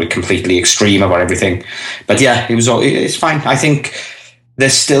just were completely extreme about everything. But yeah, it's fine. I think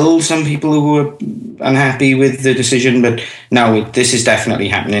there's still some people who are unhappy with the decision, but no, this is definitely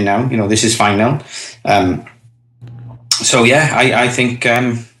happening now. This is fine now. So yeah, I think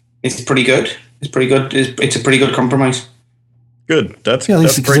it's pretty good. It's pretty good. It's a pretty good compromise. Good. That's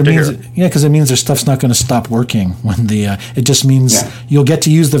great to hear. Yeah, because it means their stuff's not going to stop working when it just means you'll get to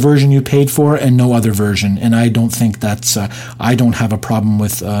use the version you paid for and no other version. And I don't think that's, I don't have a problem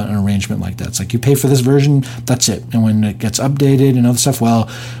with an arrangement like that. It's like you pay for this version, that's it. And when it gets updated and other stuff, well,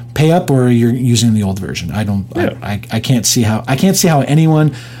 pay up or you're using the old version. I can't see how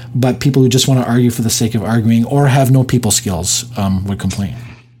anyone but people who just want to argue for the sake of arguing or have no people skills would complain.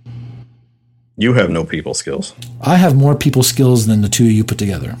 You have no people skills. I have more people skills than the two of you put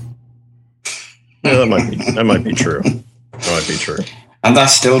together. Yeah, that might be true. That might be true. And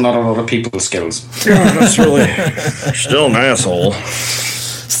that's still not a lot of people skills. Yeah, that's really still an asshole.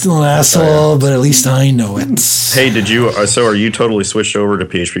 Still an asshole, but at least I know it. Hey, are you totally switched over to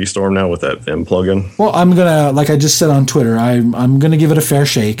PHP Storm now with that Vim plugin? Well, I'm going to, like I just said on Twitter, I'm going to give it a fair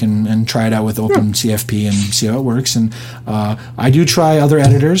shake and try it out with OpenCFP and see how it works. And I do try other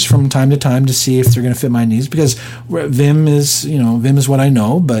editors from time to time to see if they're going to fit my needs, because Vim is what I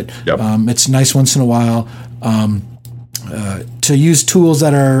know, but it's nice once in a while to use tools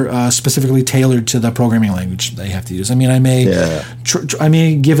that are specifically tailored to the programming language they have to use. I mean, I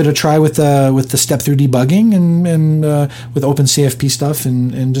may give it a try with the step through debugging and with OpenCFP stuff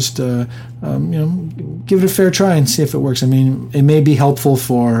and just give it a fair try and see if it works. I mean, it may be helpful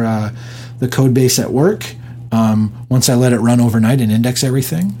for the code base at work once I let it run overnight and index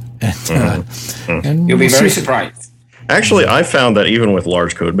everything. And you'll be very surprised. Actually, I found that even with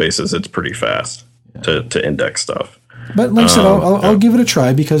large code bases, it's pretty fast to index stuff. But like I said, I'll give it a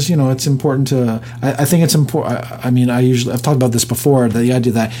try because, it's important to, I think it's important. I mean, I've talked about this before, the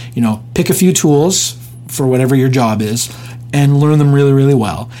idea that, pick a few tools for whatever your job is and learn them really, really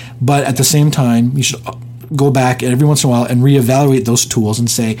well. But at the same time, you should go back every once in a while and reevaluate those tools and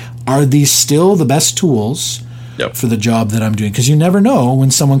say, are these still the best tools for the job that I'm doing? Because you never know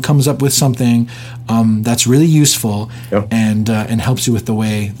when someone comes up with something that's really useful and helps you with the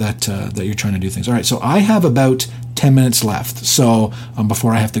way that you're trying to do things. All right, so I have about 10 minutes left, so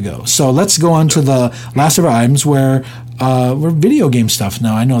before I have to go. So let's go on to the last of our items, where we're video game stuff.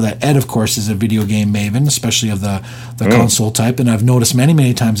 Now, I know that Ed, of course, is a video game maven, especially of the console type, and I've noticed many,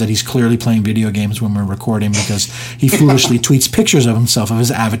 many times that he's clearly playing video games when we're recording because he foolishly tweets pictures of himself, of his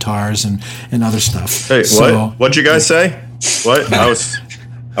avatars and other stuff. Hey, what'd you guys say? What?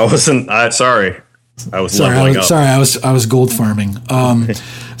 Sorry. I was gold farming.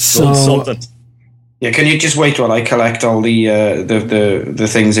 Yeah, can you just wait while I collect all the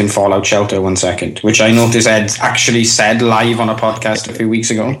things in Fallout Shelter 1 second, which I noticed Ed actually said live on a podcast a few weeks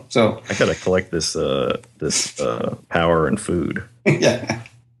ago. So I gotta collect this power and food. Yeah.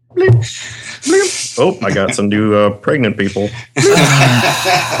 Bleep. Bleep. Oh, I got some new pregnant people.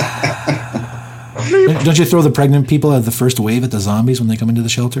 Don't you throw the pregnant people at the first wave at the zombies when they come into the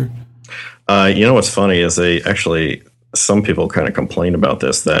shelter? What's funny is some people kind of complain about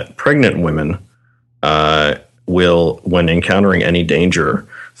this, that pregnant women will, when encountering any danger,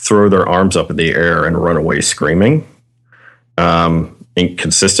 throw their arms up in the air and run away screaming.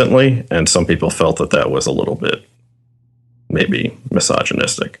 inconsistently, and some people felt that was a little bit maybe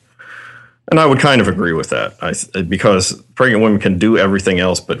misogynistic. And I would kind of agree with that, because pregnant women can do everything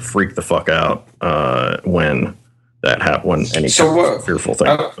else but freak the fuck out when any fearful thing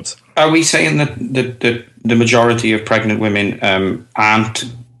happens. Are we saying that the majority of pregnant women aren't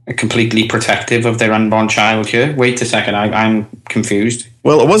completely protective of their unborn child here? Wait a second, I'm confused.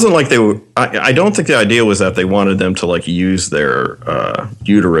 Well, it wasn't like they were. I don't think the idea was that they wanted them to like use their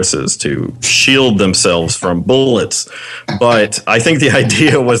uteruses to shield themselves from bullets. But I think the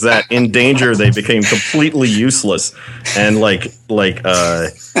idea was that in danger they became completely useless and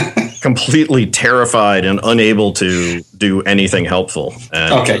completely terrified and unable to do anything helpful.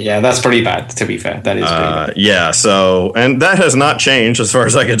 And, okay, yeah, that's pretty bad, to be fair. That is pretty bad. Yeah, so, and that has not changed as far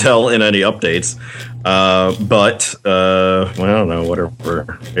as I can tell in any updates. But I don't know,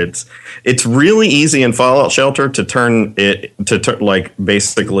 whatever. It's really easy in Fallout Shelter to turn it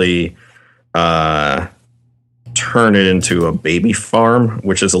basically turn it into a baby farm,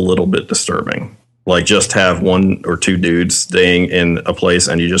 which is a little bit disturbing. Like, just have one or two dudes staying in a place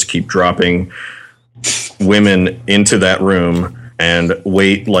and you just keep dropping women into that room and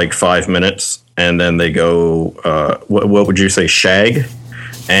wait like 5 minutes, and then they go, what would you say, shag?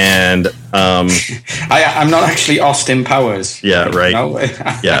 And I'm not actually Austin Powers. Yeah, right. No.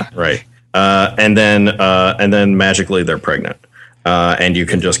 Yeah, right. And then magically they're pregnant. And you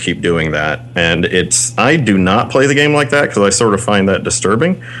can just keep doing that. And I do not play the game like that because I sort of find that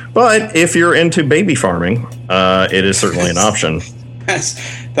disturbing. But if you're into baby farming, it is certainly an option.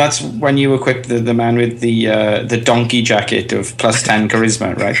 That's when you equip the man with the donkey jacket of +10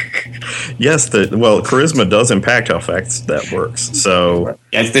 charisma, right? Yes, charisma does impact how fast that works. So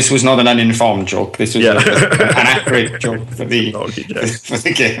yes, this was not an uninformed joke. This was an accurate joke for the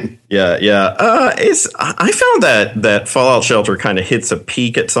game. Yeah. I found that Fallout Shelter kind of hits a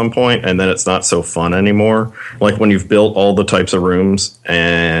peak at some point, and then it's not so fun anymore. Like when you've built all the types of rooms,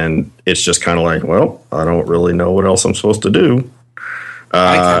 and it's just kind of like, well, I don't really know what else I'm supposed to do.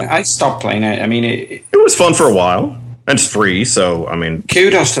 I stopped playing it. I mean, it was fun for a while, and it's free. So, I mean,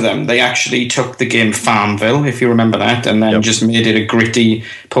 kudos to them. They actually took the game Farmville, if you remember that, and then just made it a gritty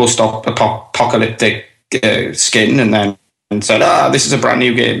post-apocalyptic skin, and then said, this is a brand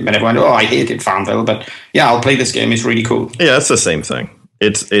new game. And everyone, I hated Farmville, but yeah, I'll play this game. It's really cool. Yeah, it's the same thing.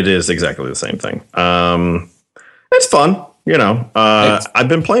 It is exactly the same thing. It's fun. You know, I've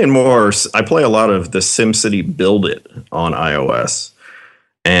been playing more. I play a lot of the SimCity Build It on iOS.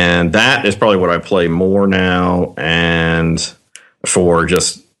 And that is probably what I play more now, and for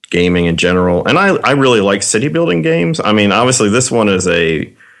just gaming in general. And I really like city building games. I mean, obviously this one is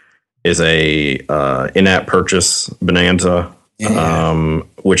a in-app purchase bonanza,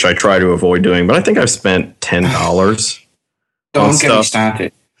 which I try to avoid doing. But I think I've spent $10. Don't get me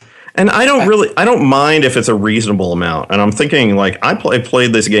started. And I don't mind if it's a reasonable amount. And I'm thinking, like, I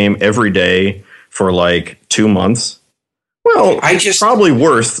played this game every day for like 2 months. Well, probably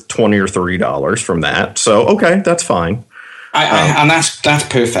worth $20 or $30 from that. So, okay, that's fine. And that's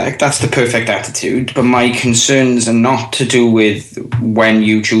perfect. That's the perfect attitude. But my concerns are not to do with when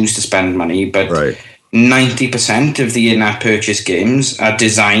you choose to spend money, but 90% of the in-app purchase games are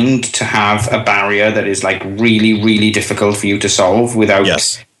designed to have a barrier that is like really, really difficult for you to solve without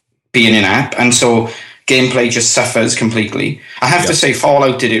being in-app. And so gameplay just suffers completely. I have to say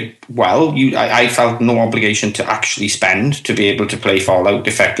Fallout did it well. I felt no obligation to actually spend to be able to play Fallout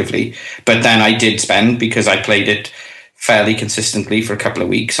effectively. But then I did spend because I played it fairly consistently for a couple of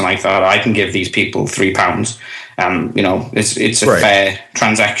weeks, and I thought I can give these people £3. It's a fair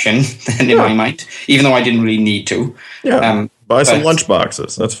transaction in my mind, even though I didn't really need to. Yeah. Buy some lunch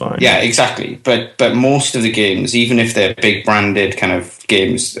boxes. That's fine. Yeah, exactly. But most of the games, even if they're big branded kind of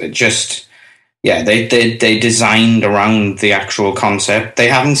games, just they designed around the actual concept. They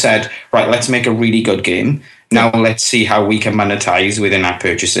haven't said, right, let's make a really good game. Now let's see how we can monetize within our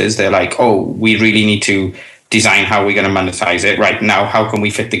purchases. They're like, we really need to design how we're going to monetize it. Right now, how can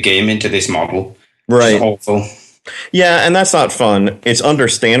we fit the game into this model? Right. It's awful. Yeah, and that's not fun. It's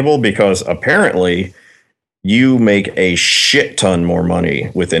understandable because apparently you make a shit ton more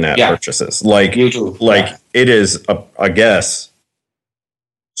money with in-app purchases. Like, you do. It is, I guess,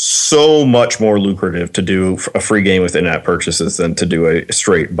 so much more lucrative to do a free game with in-app purchases than to do a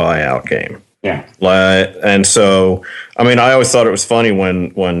straight buyout game. Yeah. And so, I mean, I always thought it was funny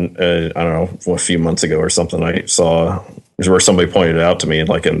when I don't know, a few months ago or something, I saw where somebody pointed it out to me,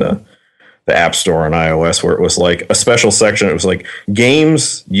 like in the App Store on iOS, where it was like a special section. It was like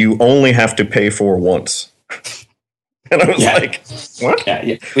games you only have to pay for once. And I was like, what?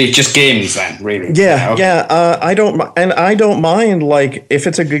 Yeah. It's just games then, really. Yeah, okay. I don't mind, like, if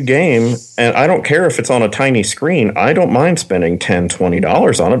it's a good game, and I don't care if it's on a tiny screen. I don't mind spending $10,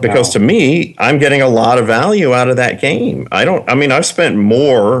 $20 on it, because to me, I'm getting a lot of value out of that game. I've spent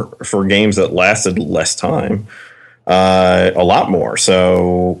more for games that lasted less time, a lot more.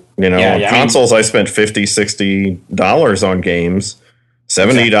 So, consoles, I spent $50, $60 on games,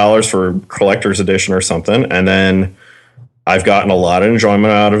 $70 for collector's edition or something, and then I've gotten a lot of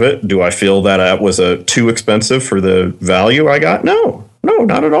enjoyment out of it. Do I feel that it was too expensive for the value I got? No,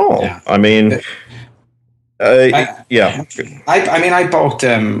 not at all. Yeah. I mean, yeah. I bought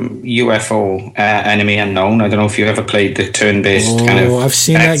UFO Enemy Unknown. I don't know if you ever played the turn-based kind of. I've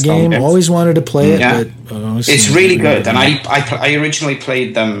seen that game. Always wanted to play it, but it's really good. And I originally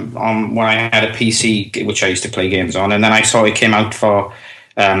played them on when I had a PC, which I used to play games on, and then I saw it came out for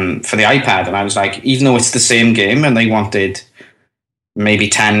the iPad, and I was like, even though it's the same game, and they wanted maybe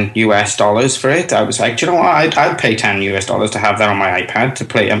 $10 for it, I was like, do you know what? I'd pay $10 to have that on my iPad to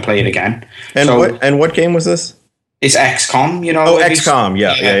play it again. And what game was this? It's XCOM, XCOM,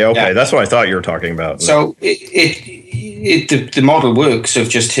 yeah, okay. That's what I thought you were talking about. So the model works of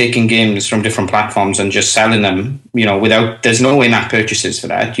just taking games from different platforms and just selling them, there's no in-app purchases for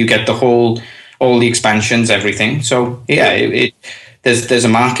that. You get all the expansions, everything. So there's a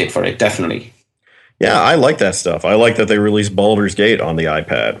market for it, definitely. Yeah, I like that stuff. I like that they released Baldur's Gate on the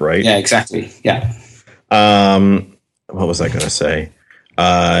iPad, right? Yeah, exactly. Yeah. What was I going to say?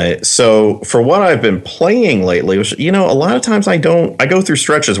 So for what I've been playing lately, which, a lot of times I go through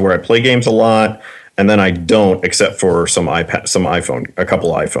stretches where I play games a lot and then I don't, except for a couple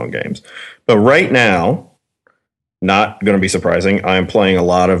iPhone games. But right now, not going to be surprising, I'm playing a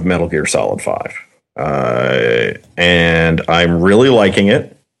lot of Metal Gear Solid 5. And I'm really liking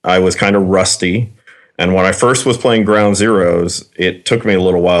it. I was kind of rusty. And when I first was playing Ground Zeroes, it took me a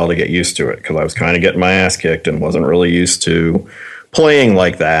little while to get used to it because I was kind of getting my ass kicked and wasn't really used to playing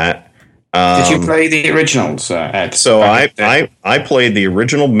like that. Did you play the originals, Ed? So I played the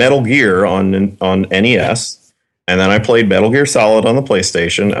original Metal Gear on NES, and then I played Metal Gear Solid on the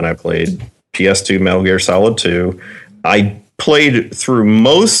PlayStation, and I played PS2 Metal Gear Solid 2. I played through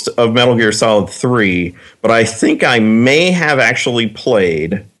most of Metal Gear Solid 3, but I think I may have actually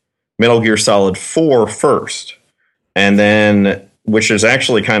played Metal Gear Solid 4 first, and then, which is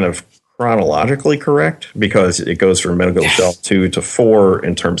actually kind of chronologically correct because it goes from Metal Gear Solid 2 to 4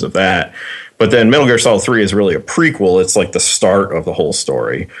 in terms of that. But then Metal Gear Solid 3 is really a prequel. It's like the start of the whole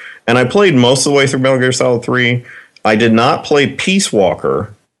story. And I played most of the way through Metal Gear Solid 3. I did not play Peace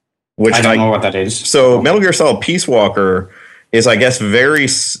Walker, which I don't know what that is. So Metal Gear Solid Peace Walker is, I guess,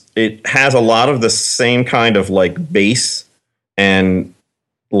 it has a lot of the same kind of like base and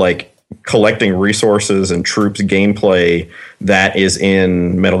like collecting resources and troops gameplay that is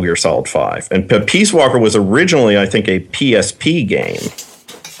in Metal Gear Solid 5. And Peace Walker was originally, I think, a PSP game.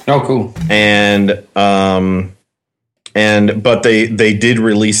 Oh, cool. But they did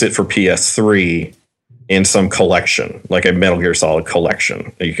release it for PS3 in some collection, like a Metal Gear Solid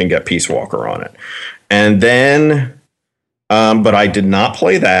collection. You can get Peace Walker on it. And then but I did not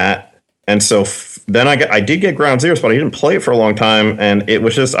play that. And so then I did get Ground Zeroes, but I didn't play it for a long time. And it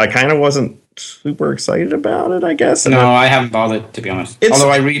was just, I kind of wasn't super excited about it, I guess. And I haven't bothered, to be honest. Although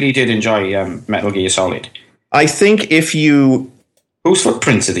I really did enjoy Metal Gear Solid. I think if you... Whose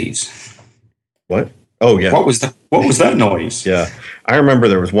footprints are these? What? Oh, yeah. What was that noise? Yeah. I remember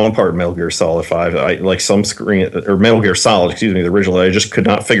there was one part of Metal Gear Solid 5, or Metal Gear Solid, excuse me, the original, that I just could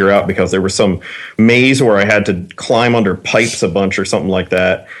not figure out because there was some maze where I had to climb under pipes a bunch or something like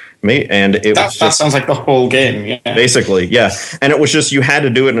that. And that sounds like the whole game, yeah. Basically, yeah. And it was just, you had to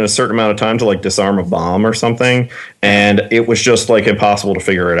do it in a certain amount of time to like disarm a bomb or something. And it was just like impossible to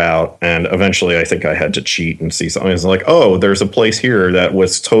figure it out. And eventually I think I had to cheat and see something. It's like, oh, there's a place here that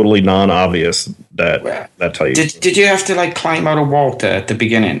was totally non-obvious that tell you. Did you have to like climb out of water at the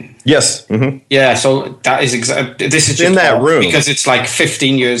beginning? Yes. Mm-hmm. Yeah, so that is this is just in that room. Because it's like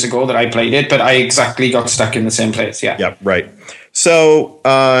 15 years ago that I played it, but I exactly got stuck in the same place, yeah. Yep, right. So,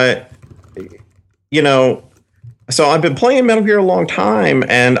 so I've been playing Metal Gear a long time,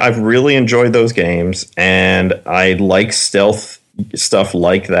 and I've really enjoyed those games, and I like stealth stuff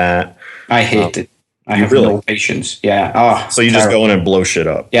like that. I hate it. I have no patience. Yeah. Oh, so you just go in and blow shit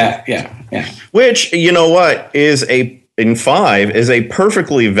up. Yeah. Which, you know what, in 5 is a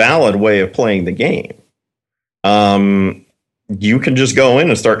perfectly valid way of playing the game. You can just go in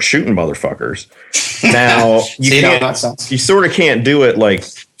and start shooting motherfuckers. Now, you sort of can't do it like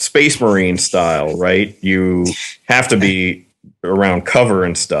Space Marine style, right? You have to be around cover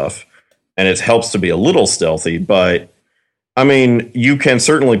and stuff, and it helps to be a little stealthy, but I mean, you can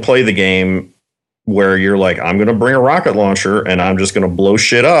certainly play the game where you're like, I'm going to bring a rocket launcher and I'm just going to blow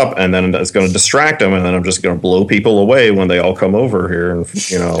shit up, and then it's going to distract them, and then I'm just going to blow people away when they all come over here, and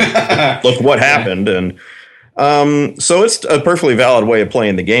look what happened. And so it's a perfectly valid way of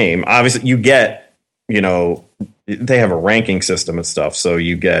playing the game. Obviously, you get, they have a ranking system and stuff. So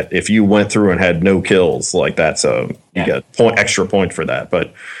you get, if you went through and had no kills, like that's you get extra point for that.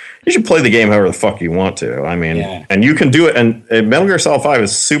 But you should play the game however the fuck you want to. I mean, and you can do it. And Metal Gear Solid 5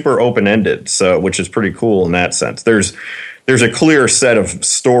 is super open ended, so which is pretty cool in that sense. There's a clear set of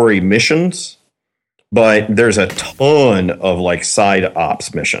story missions, but there's a ton of like side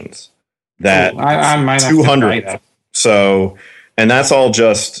ops missions that I might have 200. That. So, and that's all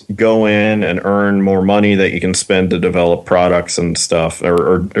just go in and earn more money that you can spend to develop products and stuff,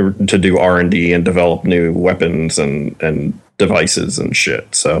 or to do R&D and develop new weapons and devices and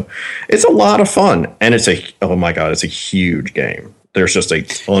shit. So it's a lot of fun, and it's a huge game. There's just a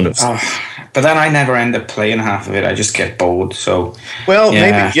ton of stuff. But then I never end up playing half of it. I just get bored. So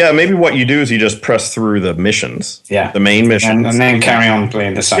maybe what you do is you just press through the missions, the main missions, and then carry on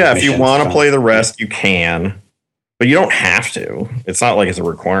playing the side missions. If you want to play the rest, you can, but you don't have to. It's not like it's a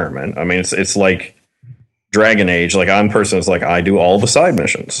requirement. I mean, it's like Dragon Age. Like I'm person is like, I do all the side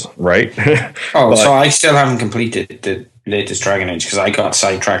missions, right? So I still haven't completed the latest Dragon Age because I got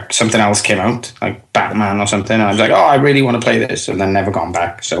sidetracked. Something else came out, like Batman or something. And I was like, I really want to play this, and then never gone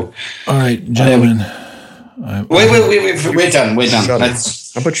back. So, all right, gentlemen. We're done. How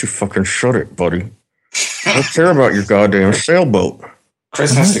about you fucking shut it, buddy? I don't care about your goddamn sailboat.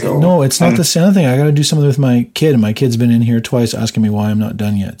 Chris has to go. No, it's not the same thing. I got to do something with my kid, and my kid's been in here twice asking me why I'm not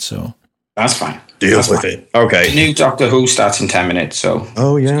done yet. So that's fine. Deal with it. Okay. The new Doctor Who starts in 10 minutes. So.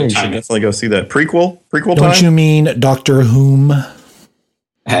 Oh yeah, you should definitely go see that prequel. Don't time? You mean Doctor Whom?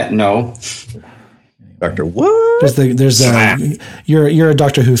 No. Doctor what? You're a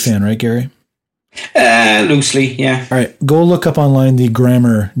Doctor Who fan, right, Gary? Loosely, yeah. All right, go look up online the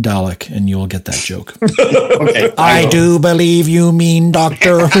grammar Dalek, and you'll get that joke. Okay. I do believe you mean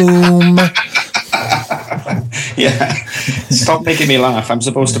Doctor Whom. Yeah. Stop making me laugh. I'm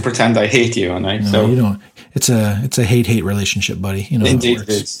supposed to pretend I hate you, and you don't. It's a hate relationship, buddy. You know Indeed how it works.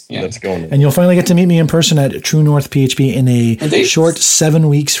 it is. Yeah. Let's go. And you'll finally get to meet me in person at True North PHP in a short 7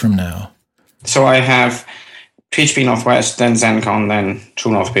 weeks from now. So I have PHP Northwest, then ZenCon, then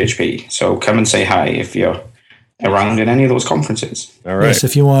True North PHP. So come and say hi if you're around in any of those conferences. All right. Yes,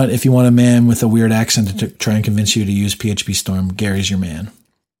 if you want a man with a weird accent to try and convince you to use PHP Storm, Gary's your man.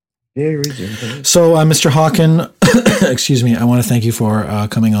 So, Mr. Hawken, excuse me, I want to thank you for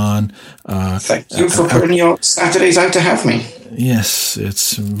coming on. Thank you for putting your Saturdays out to have me. Yes,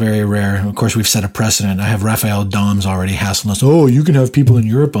 it's very rare. Of course, we've set a precedent. I have Raphael Doms already hassling us. Oh, you can have people in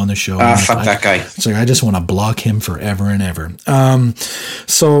Europe on the show. Fuck that guy. It's like I just want to block him forever and ever.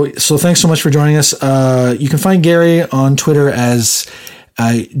 So thanks so much for joining us. You can find Gary on Twitter as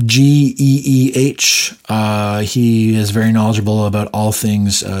GEEH. He is very knowledgeable about all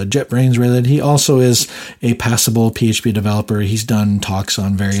things JetBrains related. He also is a passable PHP developer. He's done talks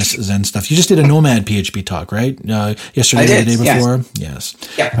on various Zen stuff. You just did a Nomad PHP talk, right? Yesterday or the day before? Yes.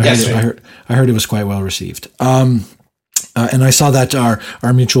 Yeah, I heard it was quite well received. And I saw that our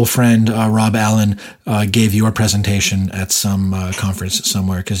mutual friend, Rob Allen, gave your presentation at some conference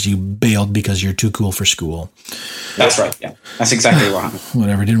somewhere because you bailed because you're too cool for school. That's right. Yeah, that's exactly what happened.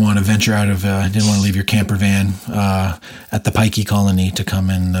 Whatever. Didn't want to venture out of, didn't want to leave your camper van at the Pikey Colony to come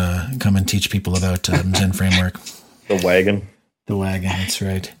and teach people about Zen Framework. The wagon. The wagon, that's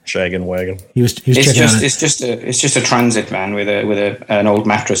right. Shaggin' wagon. He was checking out. It's just a transit van with an old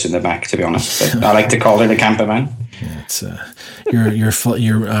mattress in the back. To be honest, but I like to call it a camper van. Yeah, it's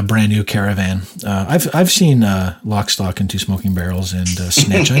your brand new caravan. I've seen Lock, Stock, and Two Smoking Barrels and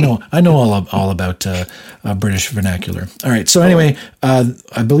Snitch. I know all about British vernacular. All right. So anyway,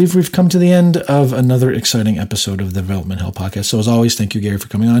 I believe we've come to the end of another exciting episode of the Development Hell podcast. So as always, thank you, Gary, for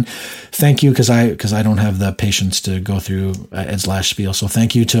coming on. Thank you because I don't have the patience to go through Ed's last spiel. So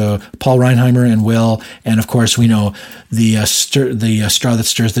thank you to Paul Reinheimer and Will, and of course we know the straw that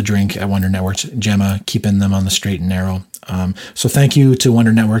stirs the drink at Wonder Networks, Gemma, keeping them on the straight and narrow. So thank you to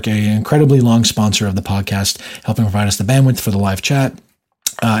Wonder Network, an incredibly long sponsor of the podcast, helping provide us the bandwidth for the live chat.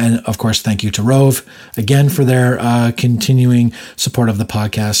 And of course, thank you to Rove again for their continuing support of the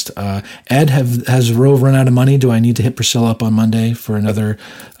podcast. Ed, has Rove run out of money? Do I need to hit Priscilla up on Monday for another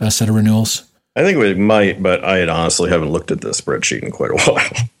set of renewals? I think we might, but I honestly haven't looked at the spreadsheet in quite a while.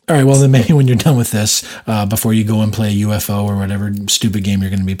 All right, well, then maybe when you're done with this, before you go and play UFO or whatever stupid game you're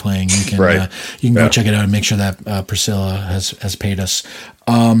going to be playing, you can go check it out and make sure that Priscilla has paid us.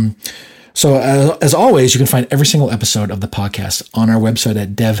 So as always, you can find every single episode of the podcast on our website at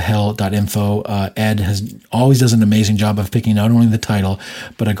devhell.info. Ed always does an amazing job of picking not only the title,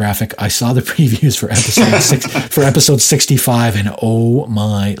 but a graphic. I saw the previews for episode 65, and oh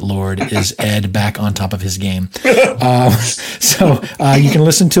my Lord, is Ed back on top of his game. So you can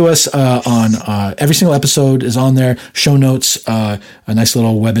listen to us on every single episode is on there. Show notes, a nice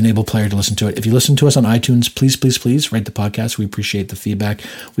little web-enabled player to listen to it. If you listen to us on iTunes, please rate the podcast. We appreciate the feedback.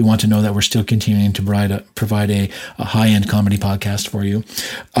 We want to know that we're still continuing to provide a high-end comedy podcast for you.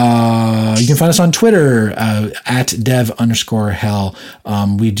 You can find us on Twitter at dev_hell.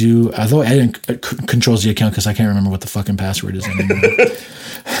 We do, although Ed controls the account because I can't remember what the fucking password is anymore.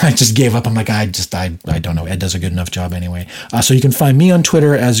 I just gave up. I'm like, I don't know. Ed does a good enough job anyway. So you can find me on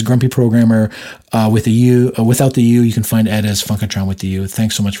Twitter as Grumpy Programmer with a U. Without the U, you can find Ed as Funkatron with the U.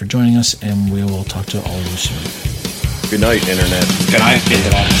 Thanks so much for joining us, and we will talk to all of you soon. Good night, Internet. Good night,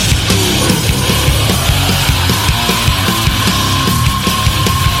 Internet.